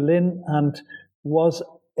Berlin and was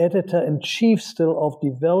editor-in-chief still of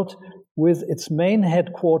Die Welt with its main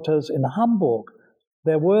headquarters in Hamburg.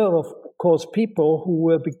 There were, of course, people who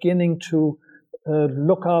were beginning to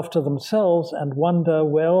look after themselves and wonder,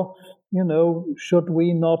 well, should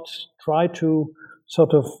we not try to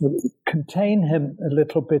sort of contain him a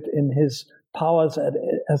little bit in his powers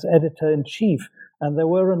as editor-in-chief? And there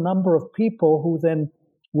were a number of people who then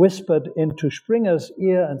whispered into Springer's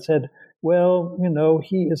ear and said, well,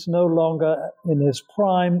 he is no longer in his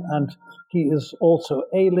prime, and he is also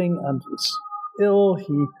ailing and is ill.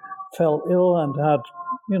 He fell ill and had,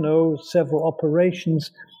 several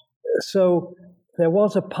operations. So there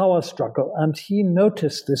was a power struggle, and he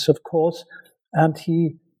noticed this, of course, and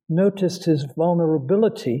he noticed his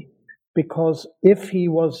vulnerability, because if he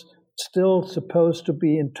was still supposed to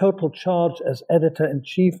be in total charge as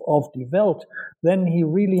editor-in-chief of Die Welt, then he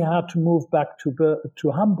really had to move back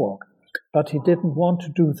to Hamburg. But he didn't want to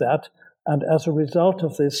do that, and as a result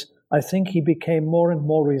of this, I think he became more and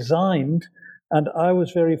more resigned, and I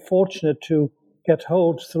was very fortunate to get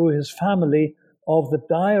hold through his family of the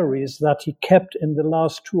diaries that he kept in the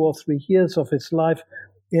last 2 or 3 years of his life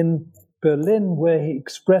in Berlin, where he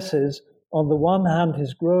expresses, on the one hand,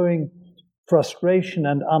 his growing frustration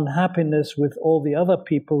and unhappiness with all the other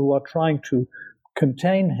people who are trying to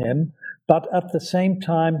contain him, but at the same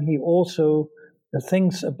time, he also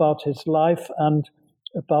thinks about his life and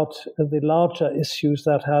about the larger issues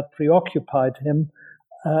that had preoccupied him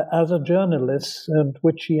as a journalist, and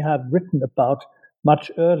which he had written about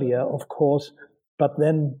much earlier, of course, but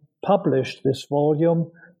then published this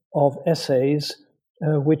volume of essays,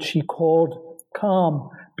 which he called Calm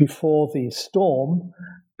Before the Storm,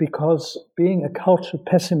 because being a cultural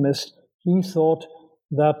pessimist, he thought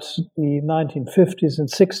that the 1950s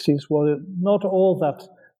and 60s were not all that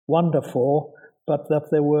wonderful, but that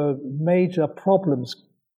there were major problems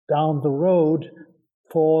down the road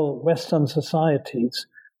for Western societies.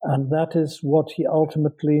 And that is what he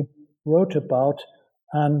ultimately wrote about,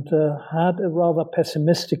 and had a rather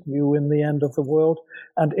pessimistic view in the end of the world.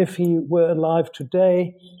 And if he were alive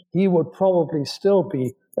today, he would probably still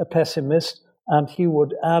be a pessimist, and he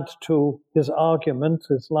would add to his argument,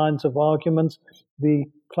 his lines of arguments, the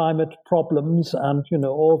climate problems and,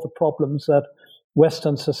 all the problems that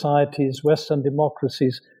Western societies, Western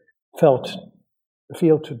democracies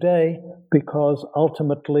feel today, because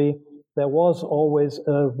ultimately there was always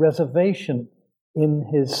a reservation in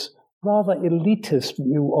his rather elitist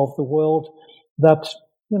view of the world that,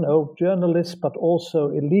 journalists but also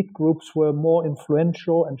elite groups were more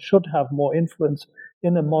influential and should have more influence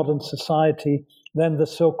in a modern society than the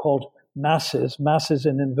so-called masses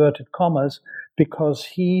in inverted commas, because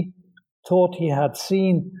he thought he had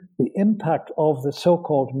seen the impact of the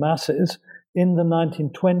so-called masses in the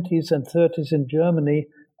 1920s and 30s in Germany,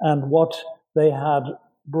 and what they had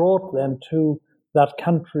brought then to that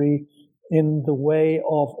country in the way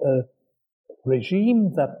of a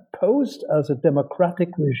regime that posed as a democratic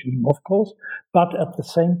regime, of course, but at the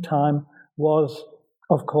same time was,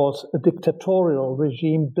 of course, a dictatorial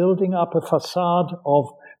regime building up a facade of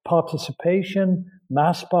participation,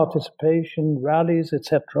 mass participation, rallies,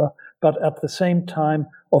 etc. But at the same time,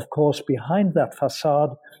 of course, behind that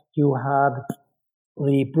facade, you had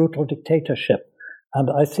the brutal dictatorship. And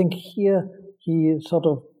I think here he sort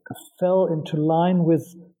of fell into line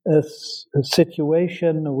with a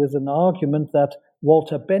situation, with an argument that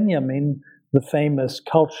Walter Benjamin, the famous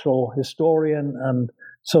cultural historian and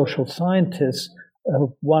social scientist,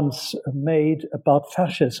 once made about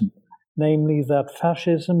fascism, namely that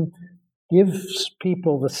fascism gives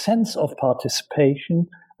people the sense of participation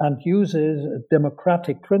and uses a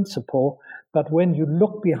democratic principle, but when you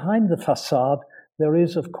look behind the facade, there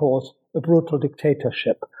is, of course, a brutal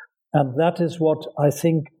dictatorship. And that is what I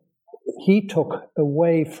think he took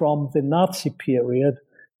away from the Nazi period,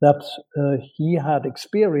 that he had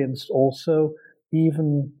experienced also,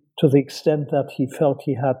 even to the extent that he felt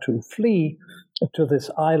he had to flee to this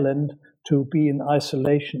island to be in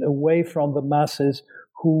isolation away from the masses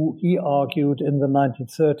who he argued in the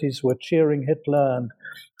 1930s were cheering Hitler and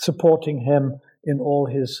supporting him in all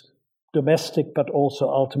his domestic but also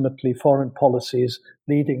ultimately foreign policies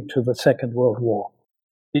leading to the Second World War.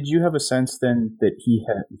 Did you have a sense then that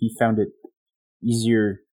he found it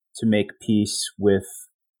easier to make peace with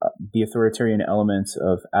the authoritarian elements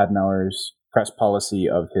of Adenauer's press policy,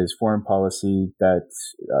 of his foreign policy, that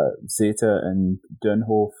Zeta and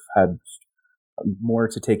Dönhoff had more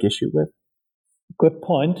to take issue with? Good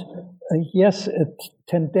point. Yes,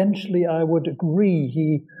 tendentially I would agree.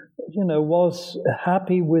 He, was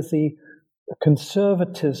happy with the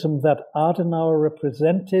conservatism that Adenauer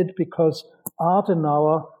represented, because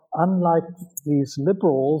Adenauer unlike these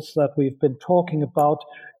liberals that we've been talking about,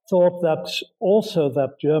 thought that also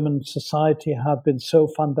that German society had been so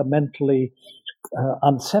fundamentally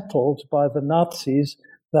unsettled by the Nazis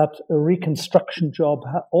that a reconstruction job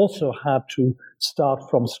also had to start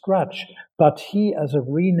from scratch. But he, as a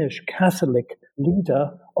Rhenish Catholic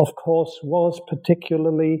leader, of course, was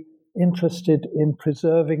particularly interested in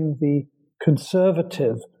preserving the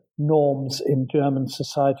conservative norms in German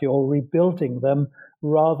society or rebuilding them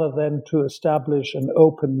rather than to establish an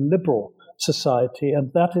open liberal society.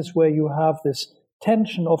 And that is where you have this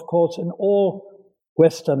tension, of course, in all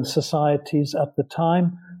Western societies at the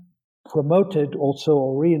time, promoted also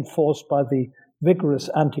or reinforced by the vigorous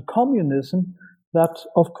anti-communism, that,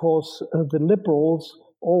 of course, the liberals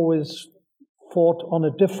always fought on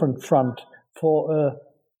a different front for a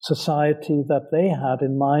society that they had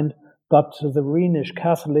in mind, but the Rhenish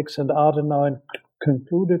Catholics, and Adenauer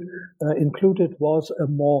included, was a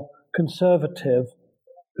more conservative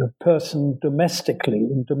person domestically,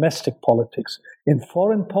 in domestic politics. In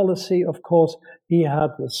foreign policy, of course, he had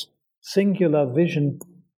this singular vision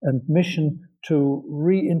and mission to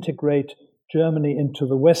reintegrate Germany into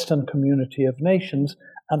the Western community of nations.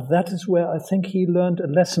 And that is where I think he learned a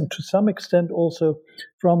lesson to some extent also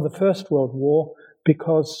from the First World War,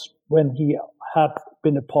 because when he had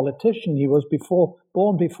been a politician, he was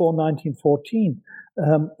born before 1914,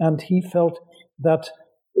 and he felt that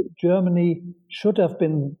Germany should have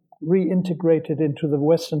been reintegrated into the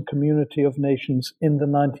Western community of nations in the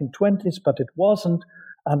 1920s, but it wasn't.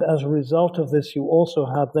 And as a result of this, you also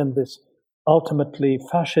had then this ultimately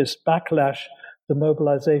fascist backlash, the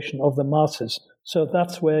mobilization of the masses. So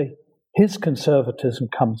that's where his conservatism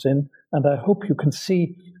comes in. And I hope you can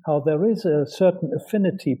see how there is a certain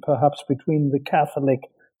affinity perhaps between the Catholic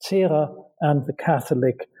Zehrer and the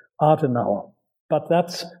Catholic Adenauer. But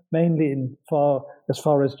that's mainly as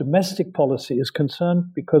far as domestic policy is concerned,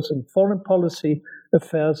 because in foreign policy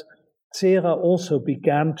affairs, Zehrer also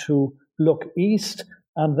began to look east,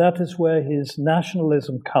 and that is where his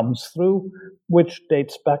nationalism comes through, which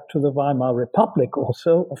dates back to the Weimar Republic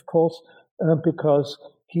also, of course, because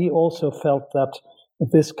he also felt that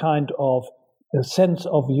this kind of sense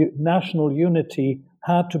of national unity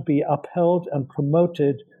had to be upheld and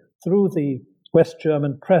promoted through the West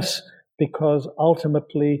German press, because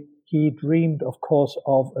ultimately he dreamed, of course,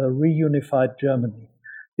 of a reunified Germany.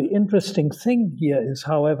 The interesting thing here is,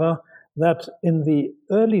 however, that in the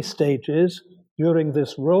early stages, during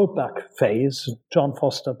this rollback phase, John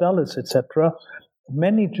Foster Dulles, etc.,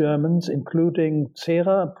 many Germans, including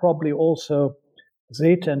Zehrer and probably also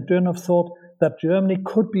Sethe and Dönhoff, thought that Germany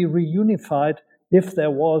could be reunified if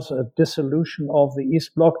there was a dissolution of the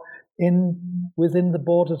East Bloc within the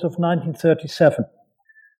borders of 1937.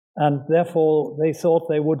 And therefore, they thought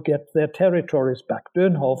they would get their territories back.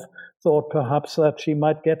 Dönhoff thought perhaps that she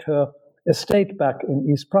might get her estate back in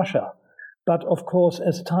East Prussia. But of course,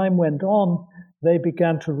 as time went on, they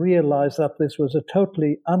began to realize that this was a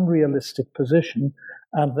totally unrealistic position,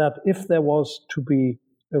 and that if there was to be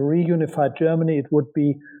a reunified Germany, it would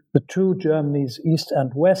be the two Germanys, East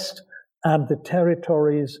and West, and the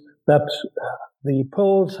territories that the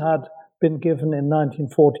Poles had been given in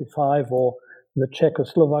 1945, or the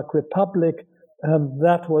Czechoslovak Republic,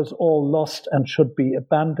 that was all lost and should be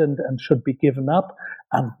abandoned and should be given up.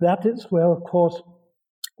 And that is where, of course,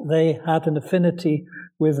 they had an affinity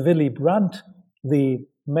with Willy Brandt, the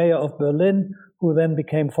mayor of Berlin, who then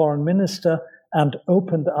became foreign minister and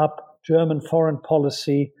opened up German foreign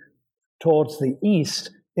policy towards the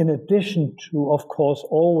East, in addition to, of course,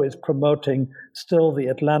 always promoting still the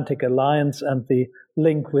Atlantic Alliance and the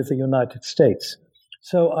link with the United States.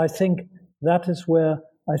 So I think that is where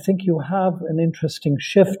I think you have an interesting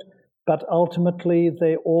shift, but ultimately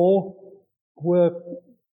they all were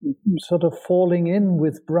sort of falling in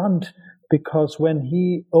with Brandt, because when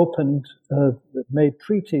he made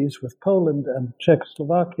treaties with Poland and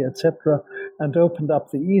Czechoslovakia, etc., and opened up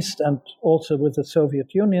the East and also with the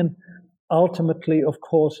Soviet Union, ultimately, of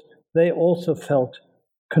course, they also felt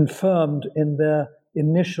confirmed in their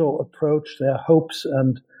initial approach, their hopes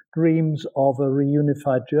and dreams of a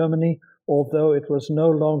reunified Germany, although it was no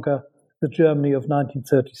longer the Germany of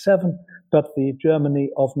 1937, but the Germany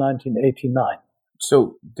of 1989.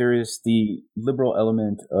 So there is the liberal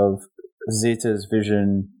element of Sethe's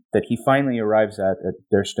vision that he finally arrives at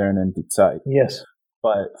Der Stern and Die Zeit. Yes.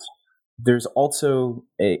 But there's also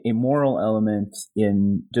a moral element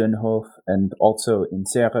in Dönhoff and also in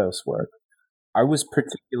Zehrer's work. I was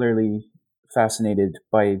particularly fascinated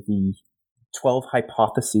by the 12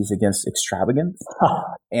 hypotheses against extravagance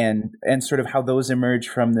and sort of how those emerge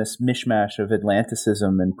from this mishmash of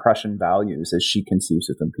Atlanticism and Prussian values as she conceives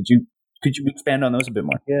of them. Could you expand on those a bit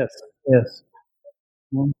more? Yes.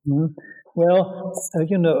 Mm-hmm. Well,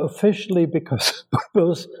 officially, because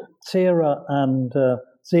both Sarah and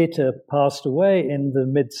Zeta passed away in the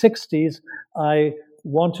mid-60s, I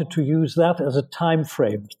wanted to use that as a time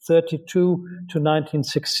frame, 32 to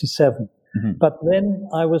 1967. Mm-hmm. But then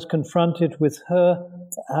I was confronted with her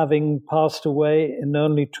having passed away in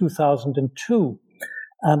only 2002.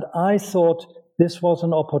 And I thought this was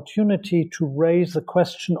an opportunity to raise the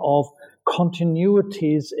question of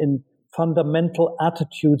continuities in fundamental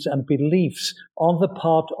attitudes and beliefs on the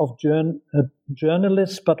part of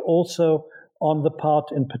journalists, but also on the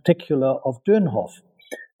part in particular of Dönhoff.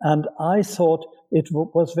 And I thought it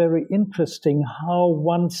was very interesting how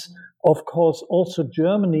once, of course, also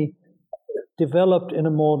Germany developed in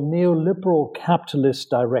a more neoliberal capitalist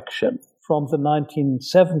direction from the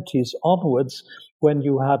 1970s onwards, when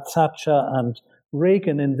you had Thatcher and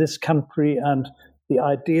Reagan in this country and the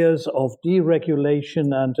ideas of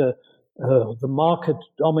deregulation and the market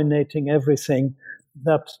dominating everything,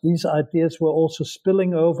 that these ideas were also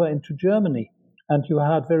spilling over into Germany. And you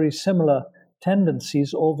had very similar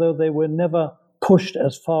tendencies, although they were never pushed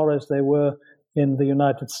as far as they were in the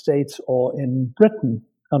United States or in Britain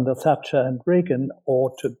under Thatcher and Reagan,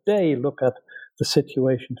 or today, look at the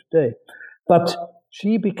situation today. But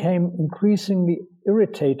she became increasingly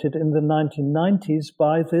irritated in the 1990s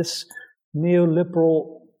by this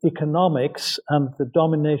neoliberal economics and the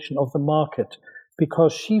domination of the market,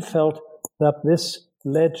 because she felt that this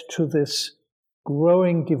led to this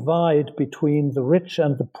growing divide between the rich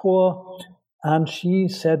and the poor. And she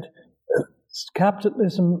said,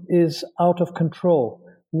 capitalism is out of control.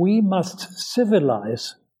 We must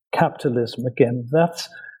civilize capitalism again. That's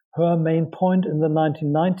her main point in the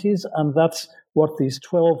 1990s, and that's what these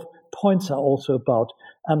 12 points are also about.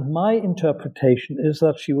 And my interpretation is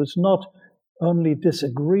that she was not only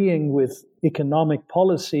disagreeing with economic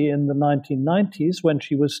policy in the 1990s when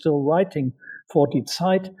she was still writing for Die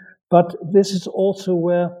Zeit, but this is also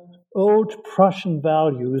where old Prussian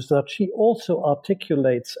values that she also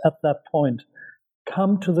articulates at that point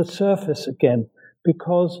come to the surface again,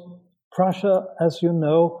 because Prussia, as you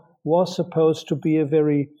know, was supposed to be a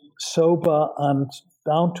very sober and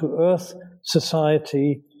down-to-earth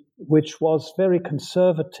society, which was very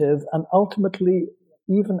conservative and ultimately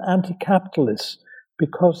even anti-capitalist,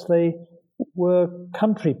 because they were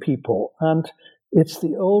country people. And it's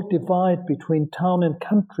the old divide between town and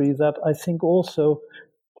country that I think also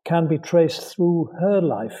can be traced through her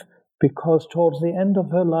life, because towards the end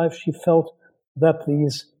of her life, she felt that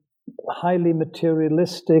these highly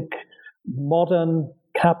materialistic, modern,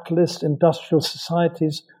 capitalist industrial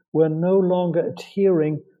societies were no longer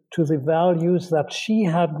adhering to the values that she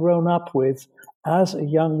had grown up with as a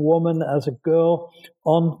young woman, as a girl,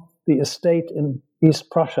 on the estate in East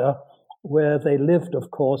Prussia, where they lived,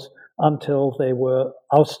 of course, until they were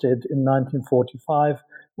ousted in 1945,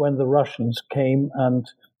 when the Russians came and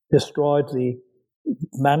destroyed the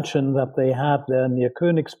mansion that they had there near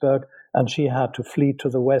Königsberg, and she had to flee to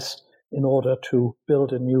the west in order to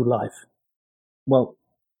build a new life. Well,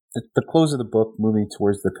 at the close of the book, moving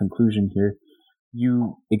towards the conclusion here,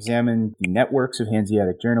 you examine the networks of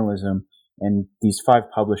Hanseatic journalism and these 5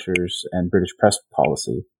 publishers and British press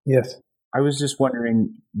policy. Yes. I was just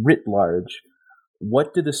wondering, writ large,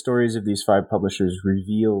 what did the stories of these 5 publishers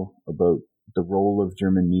reveal about the role of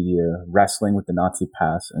German media wrestling with the Nazi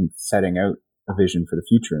past and setting out a vision for the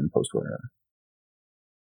future in the post-war era?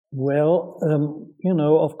 Well,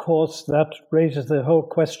 of course, that raises the whole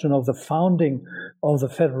question of the founding of the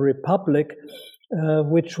Federal Republic,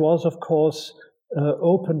 which was, of course,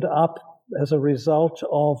 opened up as a result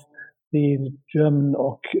of the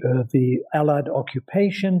the Allied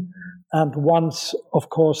occupation. And once, of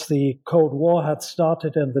course, the Cold War had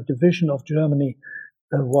started and the division of Germany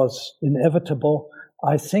was inevitable,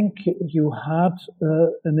 I think you had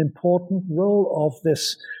an important role of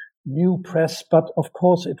this new press, but of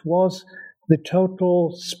course it was the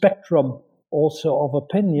total spectrum also of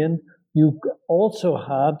opinion. You also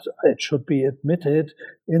had, it should be admitted,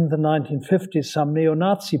 in the 1950s some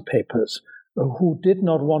neo-Nazi papers who did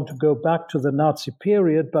not want to go back to the Nazi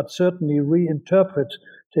period, but certainly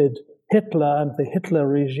reinterpreted Hitler and the Hitler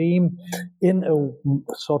regime in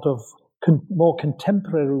a sort of more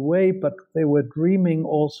contemporary way, but they were dreaming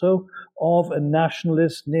also of a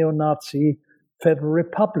nationalist neo-Nazi Federal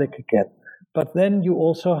Republic again. But then you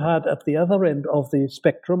also had at the other end of the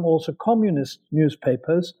spectrum also communist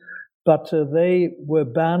newspapers, but they were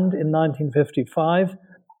banned in 1955,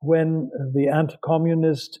 when the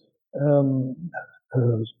anti-communist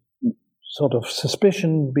sort of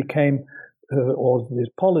suspicion became, or the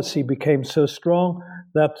policy became so strong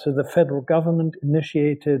that the federal government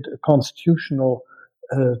initiated a constitutional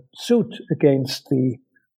suit against the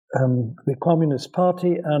Communist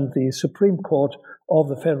Party, and the Supreme Court of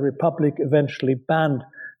the Federal Republic eventually banned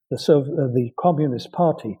the Communist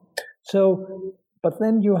Party. So, but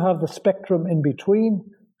then you have the spectrum in between,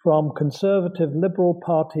 from conservative liberal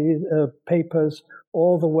party papers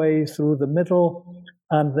all the way through the middle,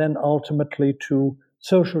 and then ultimately to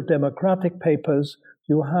social democratic papers.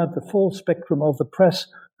 You had the full spectrum of the press,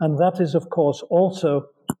 and that is, of course, also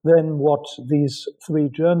then what these three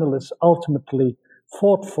journalists ultimately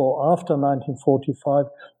fought for after 1945,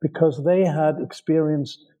 because they had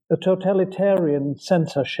experienced a totalitarian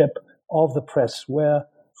censorship of the press where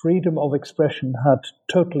freedom of expression had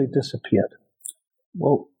totally disappeared.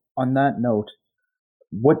 Well, on that note,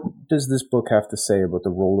 what does this book have to say about the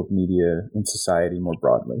role of media in society more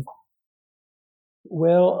broadly?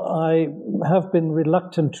 Well, I have been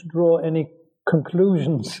reluctant to draw any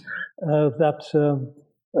conclusions that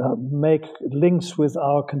make links with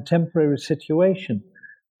our contemporary situation.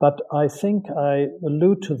 But I think I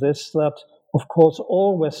allude to this, that, of course,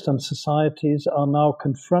 all Western societies are now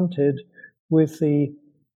confronted with the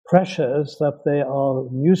pressures that they are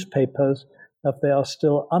newspapers, that they are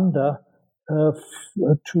still under,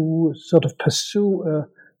 to sort of pursue a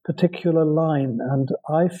particular line. And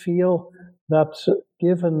I feel that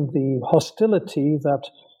given the hostility that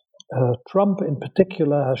Trump in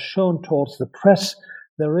particular has shown towards the press,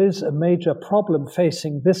 there is a major problem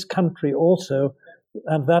facing this country also,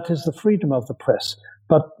 and that is the freedom of the press.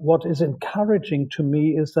 But what is encouraging to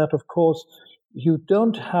me is that, of course, you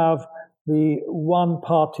don't have the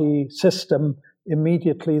one-party system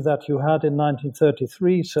immediately that you had in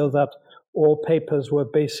 1933, so that all papers were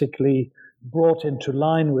basically brought into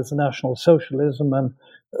line with National Socialism, and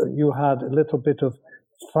you had a little bit of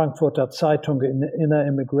Frankfurter Zeitung in inner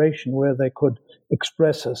immigration where they could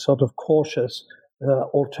express a sort of cautious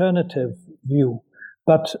alternative view.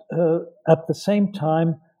 But at the same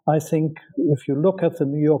time, I think if you look at the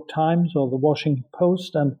New York Times or the Washington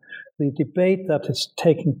Post and the debate that is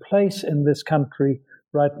taking place in this country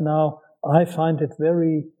right now, I find it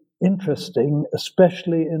very interesting,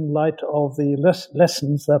 especially in light of the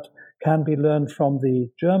lessons that can be learned from the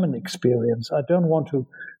German experience. I don't want to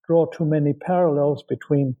draw too many parallels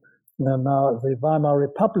between now the Weimar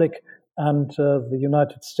Republic and the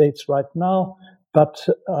United States right now, but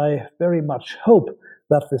I very much hope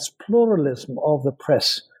that this pluralism of the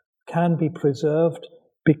press can be preserved,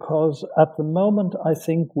 because at the moment I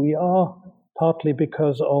think we are, partly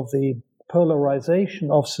because of the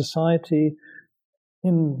polarization of society,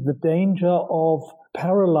 in the danger of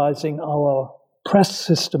paralyzing our press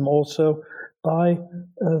system also by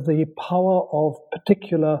the power of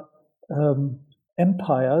particular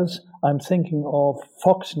empires. I'm thinking of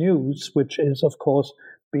Fox News, which is, of course,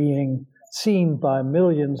 being seen by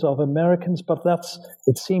millions of Americans, but that's,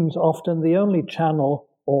 it seems, often the only channel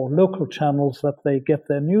or local channels that they get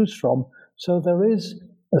their news from. So there is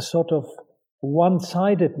a sort of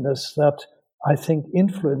one-sidedness that I think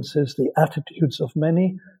influences the attitudes of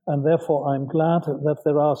many, and therefore I'm glad that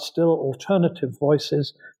there are still alternative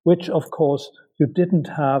voices, which, of course, you didn't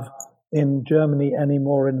have in Germany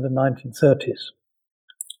anymore in the 1930s.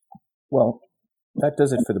 Well, that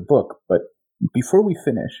does it for the book, but before we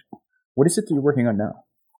finish, what is it that you're working on now?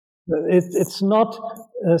 It's not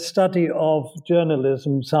a study of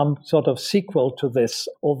journalism, some sort of sequel to this,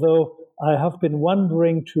 although I have been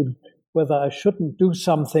wondering whether I shouldn't do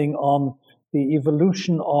something on the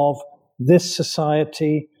evolution of this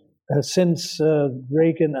society since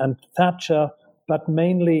Reagan and Thatcher, but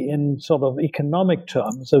mainly in sort of economic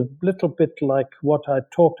terms, a little bit like what I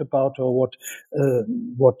talked about, or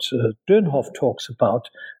what Dönhoff talks about,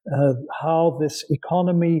 how this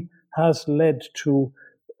economy has led to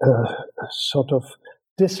sort of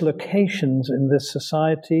dislocations in this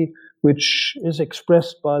society, which is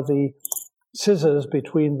expressed by the scissors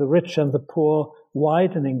between the rich and the poor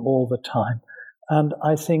widening all the time. And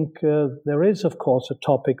I think there is, of course, a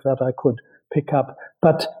topic that I could pick up.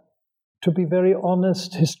 But to be very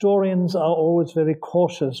honest, historians are always very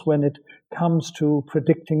cautious when it comes to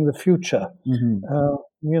predicting the future.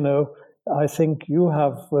 Mm-hmm. I think you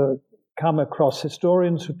have come across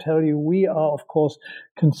historians who tell you we are, of course,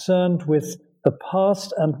 concerned with the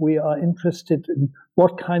past, and we are interested in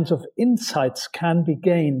what kinds of insights can be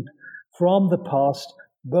gained from the past,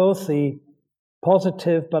 both the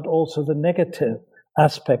positive but also the negative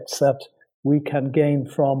aspects that we can gain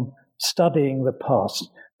from studying the past.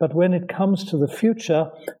 But when it comes to the future,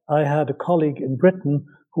 I had a colleague in Britain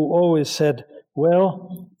who always said,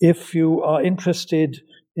 well, if you are interested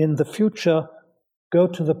in the future, go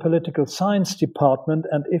to the political science department.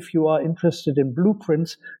 And if you are interested in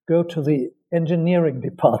blueprints, go to the engineering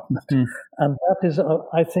department. And that is,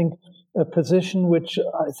 I think, a position which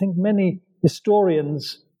I think many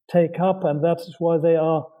historians take up. And that is why they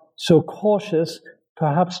are so cautious,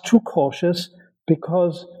 perhaps too cautious,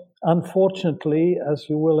 because unfortunately, as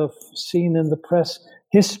you will have seen in the press,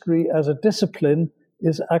 history as a discipline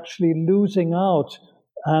is actually losing out.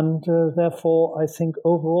 And therefore, I think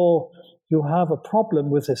overall, you have a problem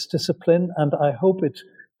with this discipline, and I hope it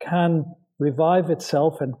can revive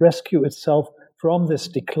itself and rescue itself from this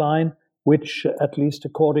decline, which, at least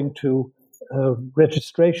according to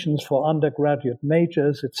registrations for undergraduate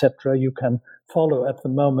majors, etc., you can follow at the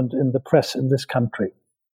moment in the press in this country.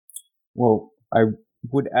 Well, I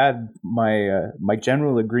would add my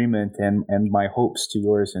general agreement and my hopes to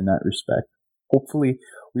yours in that respect. Hopefully,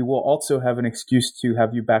 we will also have an excuse to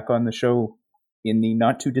have you back on the show in the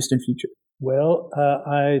not too distant future. Well,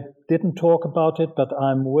 I didn't talk about it, but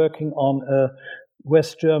I'm working on a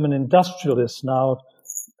West German industrialist now.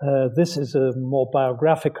 This is a more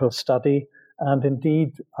biographical study, and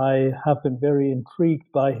indeed, I have been very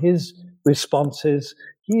intrigued by his responses.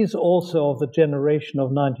 He is also of the generation of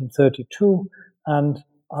 1932, and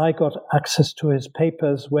I got access to his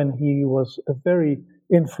papers when he was a very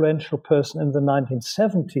influential person in the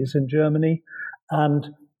 1970s in Germany, and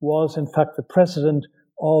was in fact the president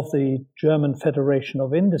of the German Federation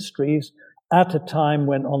of Industries at a time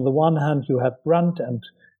when, on the one hand, you had Brandt and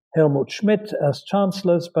Helmut Schmidt as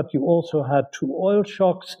chancellors, but you also had two oil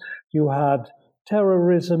shocks, you had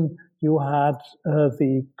terrorism, you had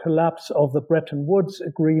the collapse of the Bretton Woods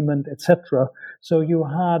Agreement, etc. So you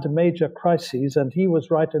had major crises, and he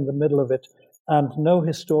was right in the middle of it. And no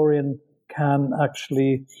historian can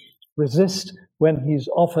actually resist when he's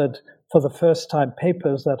offered for the first time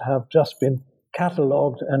papers that have just been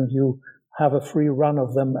catalogued, and you have a free run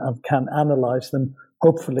of them and can analyze them.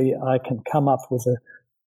 Hopefully, I can come up with a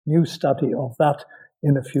new study of that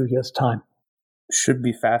in a few years' time. Should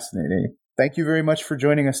be fascinating. Thank you very much for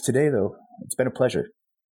joining us today, though. It's been a pleasure.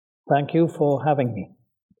 Thank you for having me.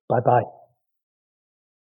 Bye-bye.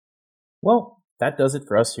 Well, that does it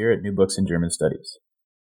for us here at New Books in German Studies.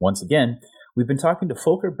 Once again, we've been talking to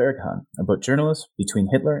Volker Berghahn about journalists between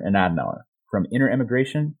Hitler and Adenauer, from inner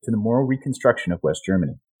emigration to the moral reconstruction of West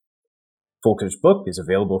Germany. Volker's book is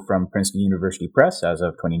available from Princeton University Press as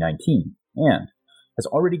of 2019 and has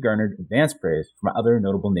already garnered advanced praise from other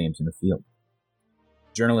notable names in the field.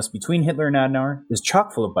 Journalists between Hitler and Adenauer is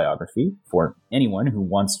chock full of biography for anyone who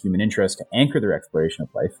wants human interest to anchor their exploration of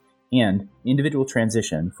life and individual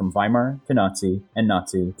transition from Weimar to Nazi and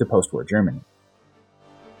Nazi to post-war Germany.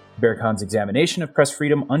 Berghahn's examination of press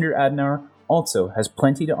freedom under Adenauer also has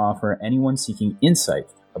plenty to offer anyone seeking insight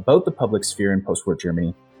about the public sphere in post-war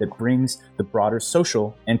Germany that brings the broader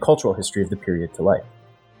social and cultural history of the period to life,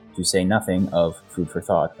 to say nothing of food for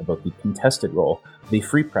thought about the contested role of a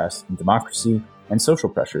free press in democracy and social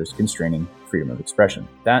pressures constraining freedom of expression.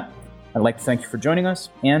 That, I'd like to thank you for joining us,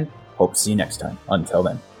 and hope to see you next time. Until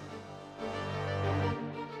then.